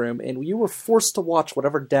living room, and you were forced to watch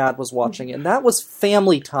whatever Dad was watching, and that was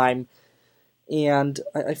family time. And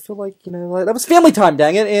I feel like, that was family time,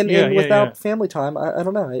 dang it. And without family time, I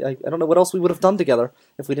don't know. I don't know what else we would have done together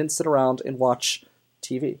if we didn't sit around and watch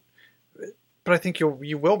TV. But I think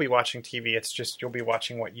you will be watching TV. It's just you'll be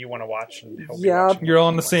watching what you want to watch, and he'll be Yeah, watching you're what all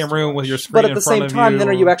he in the wants same to room with watch. your screen But at in the front same of time, you. then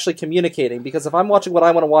are you actually communicating? Because if I'm watching what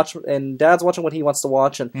I want to watch, and Dad's watching what he wants to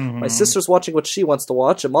watch, and my sister's watching what she wants to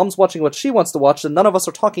watch, and Mom's watching what she wants to watch, and none of us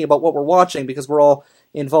are talking about what we're watching because we're all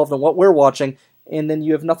involved in what we're watching, and then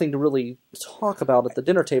you have nothing to really talk about at the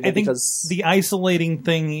dinner table. I think because the isolating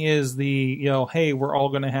thing is hey, we're all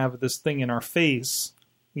going to have this thing in our face,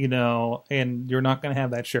 and you're not going to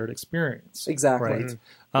have that shared experience. Exactly. Right?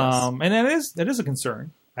 Yes. And that is a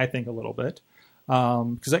concern, I think, a little bit.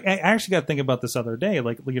 Because I actually got to think about this other day.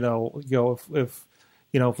 Like,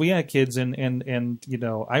 if we had kids and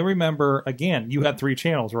I remember, again, you had 3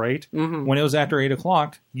 channels, right? Mm-hmm. When it was after 8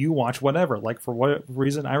 o'clock, you watch whatever. Like, for what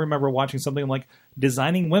reason? I remember watching something like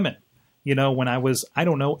Designing Women, when I was, I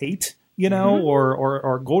don't know, 8,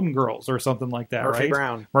 or Golden Girls or something like that, Murphy right?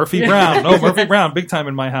 Brown. Murphy Brown. Oh, Murphy Brown, big time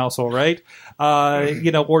in my household, right?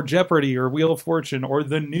 Or Jeopardy or Wheel of Fortune or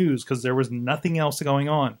the news because there was nothing else going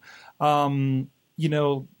on.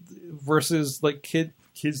 Versus like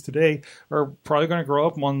kids today are probably going to grow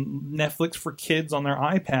up on Netflix for Kids on their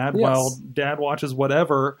iPad while Dad watches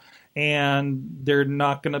whatever, and they're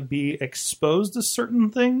not going to be exposed to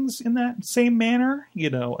certain things in that same manner.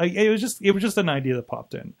 It was just an idea that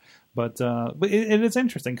popped in, but it's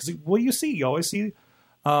interesting because what you always see.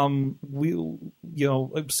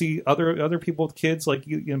 See other people with kids like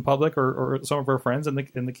you in public or some of our friends, and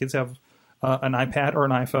the kids have an iPad or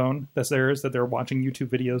an iPhone that's theirs that they're watching YouTube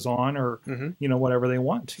videos on or whatever they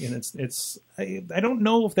want, and I don't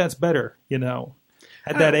know if that's better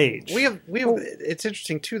at that age. We have it's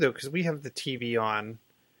interesting too though because we have the TV on,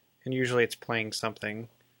 and usually it's playing something,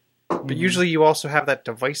 but usually you also have that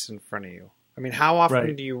device in front of you. I mean, how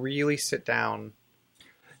often do you really sit down?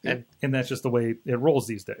 And that's just the way it rolls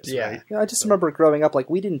these days. Yeah. Right? I just remember growing up, like,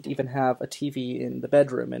 we didn't even have a TV in the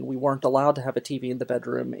bedroom, and we weren't allowed to have a TV in the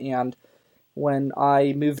bedroom. And when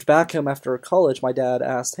I moved back home after college, my dad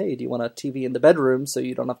asked, "Hey, do you want a TV in the bedroom so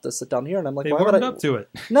you don't have to sit down here?" And I'm like, They "Why would warmed I?" up to it.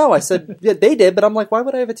 No, I said, yeah, they did, but I'm like, why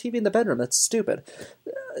would I have a TV in the bedroom? That's stupid.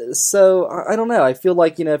 So, I don't know. I feel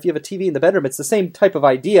like, if you have a TV in the bedroom, it's the same type of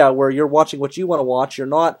idea where you're watching what you want to watch. You're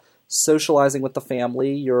not socializing with the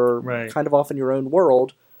family. You're kind of off in your own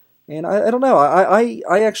world. And I don't know.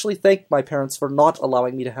 I actually thank my parents for not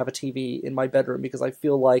allowing me to have a TV in my bedroom because I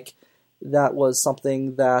feel like that was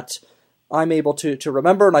something that I'm able to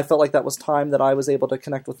remember, and I felt like that was time that I was able to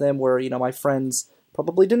connect with them where, my friends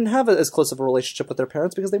probably didn't have as close of a relationship with their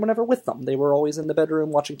parents because they were never with them. They were always in the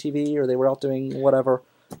bedroom watching TV or they were out doing whatever.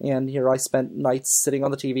 And here I spent nights sitting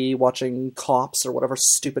on the TV watching Cops or whatever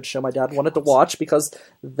stupid show my dad wanted to watch because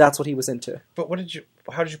that's what he was into. But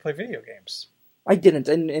how did you play video games? I didn't,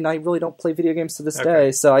 and I really don't play video games to this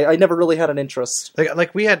day, so I never really had an interest. Like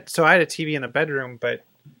I had a TV in the bedroom, but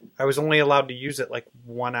I was only allowed to use it like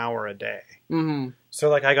 1 hour a day. Mm-hmm. So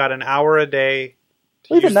like I got an hour a day.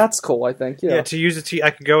 Well, even that's cool, I think. Yeah, to use the TV, I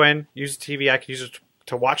could go in, use the TV. I could use it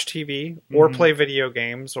to watch TV or play video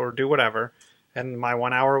games or do whatever. And my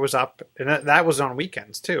 1 hour was up, and that was on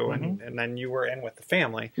weekends too. And then you were in with the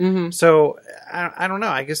family. Mm-hmm. So I don't know.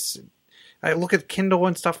 I guess I look at Kindle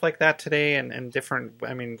and stuff like that today, and different.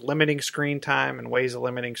 I mean, limiting screen time and ways of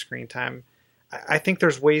limiting screen time. I think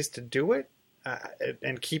there's ways to do it.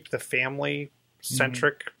 and keep the family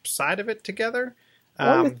centric side of it together.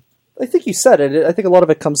 Well, I think you said it. I think a lot of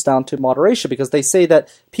it comes down to moderation, because they say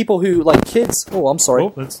that people who like kids. Oh, I'm sorry.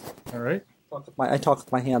 Oh, that's all right. I talk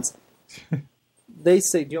with my hands. They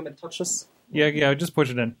say, "Do you want me to touch this?" Yeah. Just push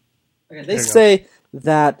it in. Okay, they say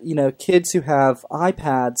that kids who have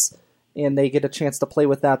iPads and they get a chance to play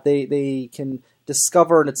with that, they can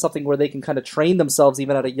discover, and it's something where they can kind of train themselves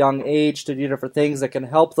even at a young age to do different things that can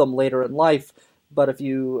help them later in life. But if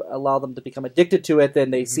you allow them to become addicted to it,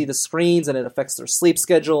 then they see the screens and it affects their sleep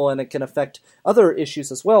schedule, and it can affect other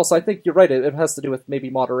issues as well. So I think you're right. It has to do with maybe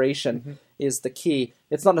moderation is the key.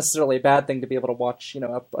 It's not necessarily a bad thing to be able to watch,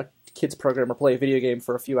 a kids program or play a video game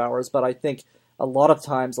for a few hours. But I think a lot of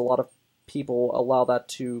times, a lot of people allow that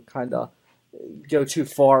to kind of go too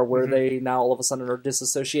far, where they now all of a sudden are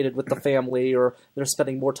disassociated with the family, or they're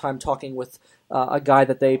spending more time talking with a guy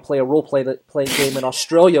that they play a role-play game in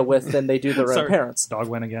Australia with than they do their own parents. Dog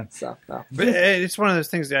went again. So, no. But it's one of those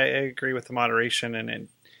things that I agree with the moderation, and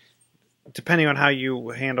depending on how you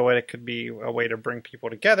handle it, it could be a way to bring people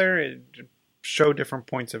together, show different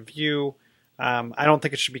points of view. I don't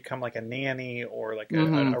think it should become like a nanny or like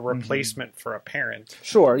a replacement for a parent.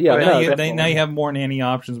 Sure, yeah. Now you have more nanny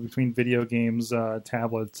options between video games,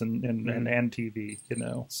 tablets, and TV.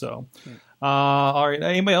 So. All right.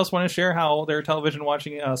 Anybody else want to share how their television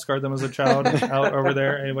watching scarred them as a child out over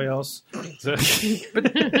there? Anybody else?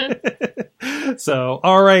 So,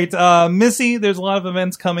 all right, Missy. There's a lot of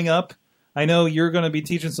events coming up. I know you're going to be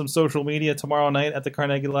teaching some social media tomorrow night at the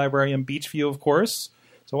Carnegie Library in Beachview, of course.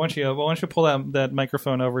 So why don't you pull that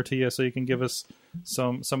microphone over to you so you can give us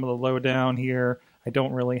some of the lowdown here. I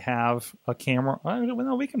don't really have a camera.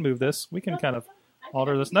 No, we can move this. We can kind of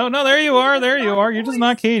alter this. No, there you are. There you are. You're just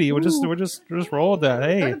not Katie. We'll just roll with that.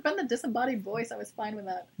 Hey, I've been the disembodied voice. I was fine with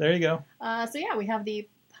that. There you go. So yeah, we have the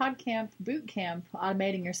PodCamp Boot Camp,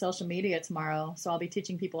 automating your social media tomorrow. So I'll be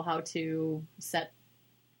teaching people how to set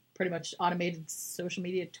pretty much automated social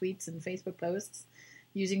media tweets and Facebook posts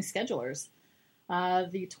using schedulers.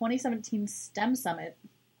 The 2017 STEM Summit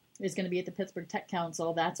is going to be at the Pittsburgh Tech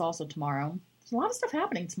Council. That's also tomorrow. There's a lot of stuff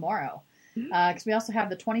happening tomorrow. Because we also have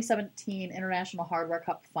the 2017 International Hardware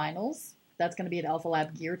Cup Finals. That's going to be at Alpha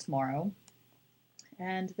Lab Gear tomorrow.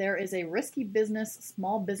 And there is a Risky Business,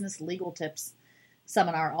 Small Business Legal Tips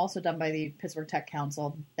seminar, also done by the Pittsburgh Tech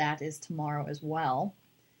Council. That is tomorrow as well.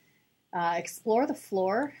 Explore the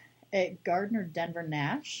Floor at Gardner Denver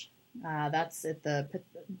Nash. That's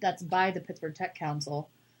by the Pittsburgh Tech Council.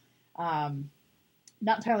 Not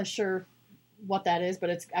entirely sure what that is, but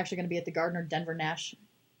it's actually going to be at the Gardner Denver Nash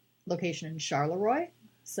location in Charleroi.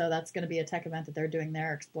 So that's going to be a tech event that they're doing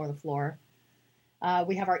there, Explore the Floor.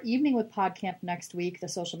 We have our evening with PodCamp next week, the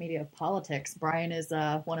social media of politics. Brian is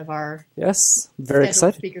one of our very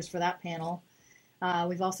excited speakers for that panel.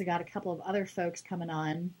 We've also got a couple of other folks coming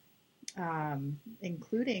on,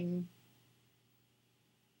 including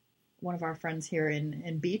one of our friends here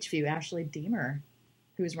in Beachview, Ashley Deemer,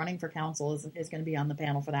 who's running for council, is going to be on the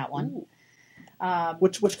panel for that one.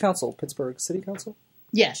 Which council? Pittsburgh City Council?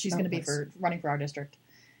 Yeah, she's going to be running for our district.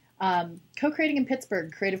 Co-creating in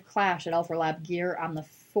Pittsburgh, Creative Clash at Alpha Lab Gear on the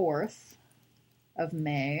 4th of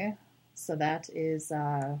May. So that is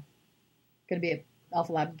going to be at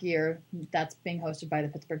Alpha Lab Gear. That's being hosted by the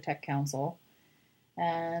Pittsburgh Tech Council.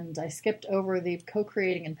 And I skipped over the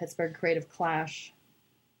Co-creating in Pittsburgh, Creative Clash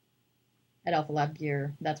at Alpha Lab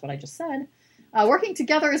Gear. That's what I just said. Working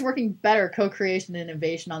Together is Working Better, Co-Creation and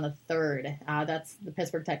Innovation on the 3rd. That's the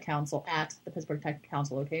Pittsburgh Tech Council at the Pittsburgh Tech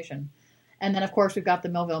Council location. And then, of course, we've got the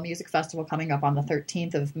Millville Music Festival coming up on the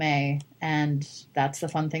 13th of May. And that's the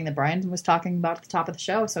fun thing that Brian was talking about at the top of the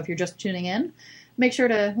show. So if you're just tuning in, make sure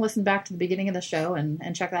to listen back to the beginning of the show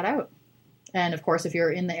and check that out. And, of course, if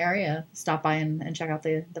you're in the area, stop by and check out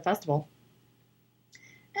the festival.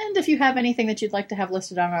 And if you have anything that you'd like to have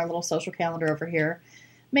listed on our little social calendar over here,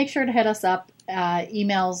 make sure to hit us up,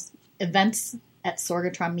 emails,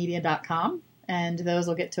 events@sorgatronmedia.com, and those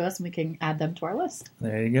will get to us and we can add them to our list.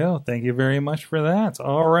 There you go. Thank you very much for that.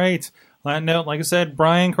 All right. On that note, like I said,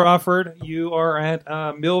 Brian Crawford, you are at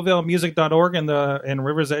millvillemusic.org and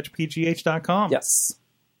riversedgepgh.com. Yes.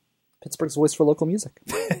 Pittsburgh's voice for local music.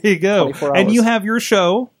 There you go. And you have your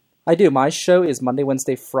show. I do. My show is Monday,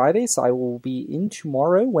 Wednesday, Friday, so I will be in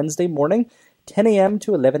tomorrow, Wednesday morning, 10 a.m.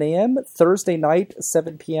 to 11 a.m., Thursday night,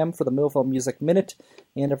 7 p.m. for the Millville Music Minute,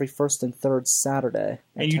 and every first and third Saturday.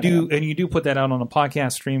 And you do put that out on a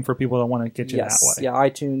podcast stream for people that want to get you that way. Yeah,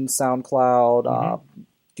 iTunes, SoundCloud,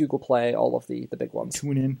 Google Play, all of the big ones.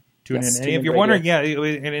 Tune in. And if you're wondering,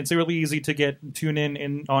 and it's really easy to get tune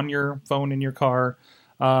in on your phone in your car.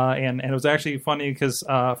 And it was actually funny because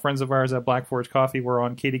friends of ours at Black Forge Coffee were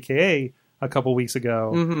on KDKA a couple weeks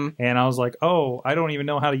ago, and I was like, "Oh, I don't even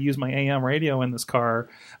know how to use my AM radio in this car."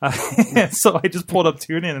 So I just pulled up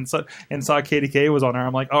TuneIn and saw KDKA was on there.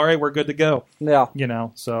 I'm like, "All right, we're good to go." Yeah.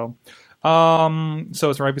 So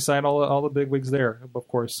it's right beside all the big wigs there. Of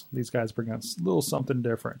course, these guys bring us a little something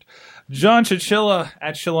different. John Chichilla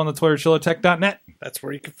at Chilla on the Twitter, chillatech.net. That's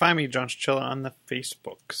where you can find me, John Chichilla, on the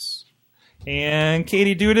Facebooks. And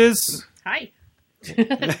Katie Dudas. Hi.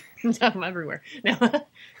 I'm everywhere. No,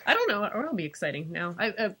 I don't know. It'll be exciting now.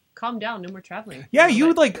 I've calmed down. No more traveling. Yeah, we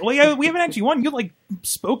haven't actually won. You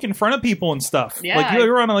spoke in front of people and stuff. Yeah, You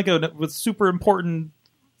were on a super important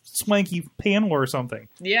swanky panel or something.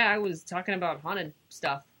 Yeah, I was talking about haunted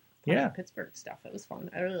stuff. Yeah. Pittsburgh stuff. It was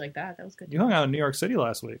fun. I really like that. That was good. You hung out in New York City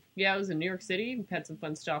last week. Yeah, I was in New York City. We've had some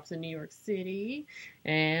fun stops in New York City.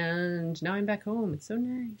 And now I'm back home. It's so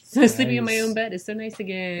nice. Sleeping in my own bed is so nice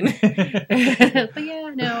again. But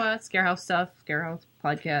yeah, no, Scarehouse stuff. Scarehouse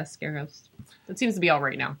podcast. Scarehouse. It seems to be all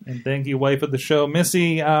right now. And thank you, wife of the show,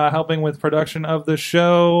 Missy, helping with production of the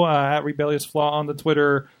show at Rebellious Flaw on the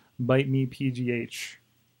Twitter. Bite me PGH.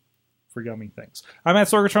 For yummy things. I'm at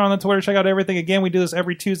Sorgatron on the Twitter. Check out everything. Again, we do this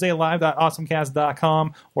every Tuesday,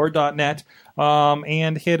 live.awesomecast.com or .net.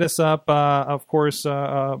 And hit us up, of course,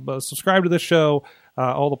 subscribe to the show,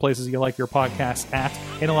 all the places you like your podcasts at.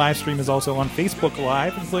 And the live stream is also on Facebook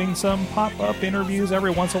Live, including some pop-up interviews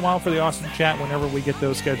every once in a while for the Awesome Chat whenever we get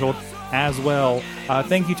those scheduled as well.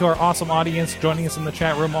 Thank you to our awesome audience joining us in the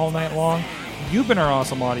chat room all night long. You've been our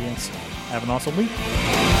awesome audience. Have an awesome week.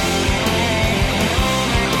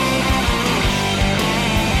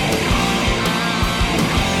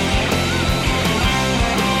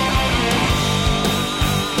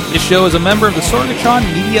 This show is a member of the Sorgatron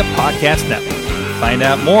Media Podcast Network. Find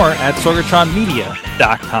out more at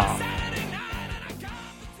sorgatronmedia.com.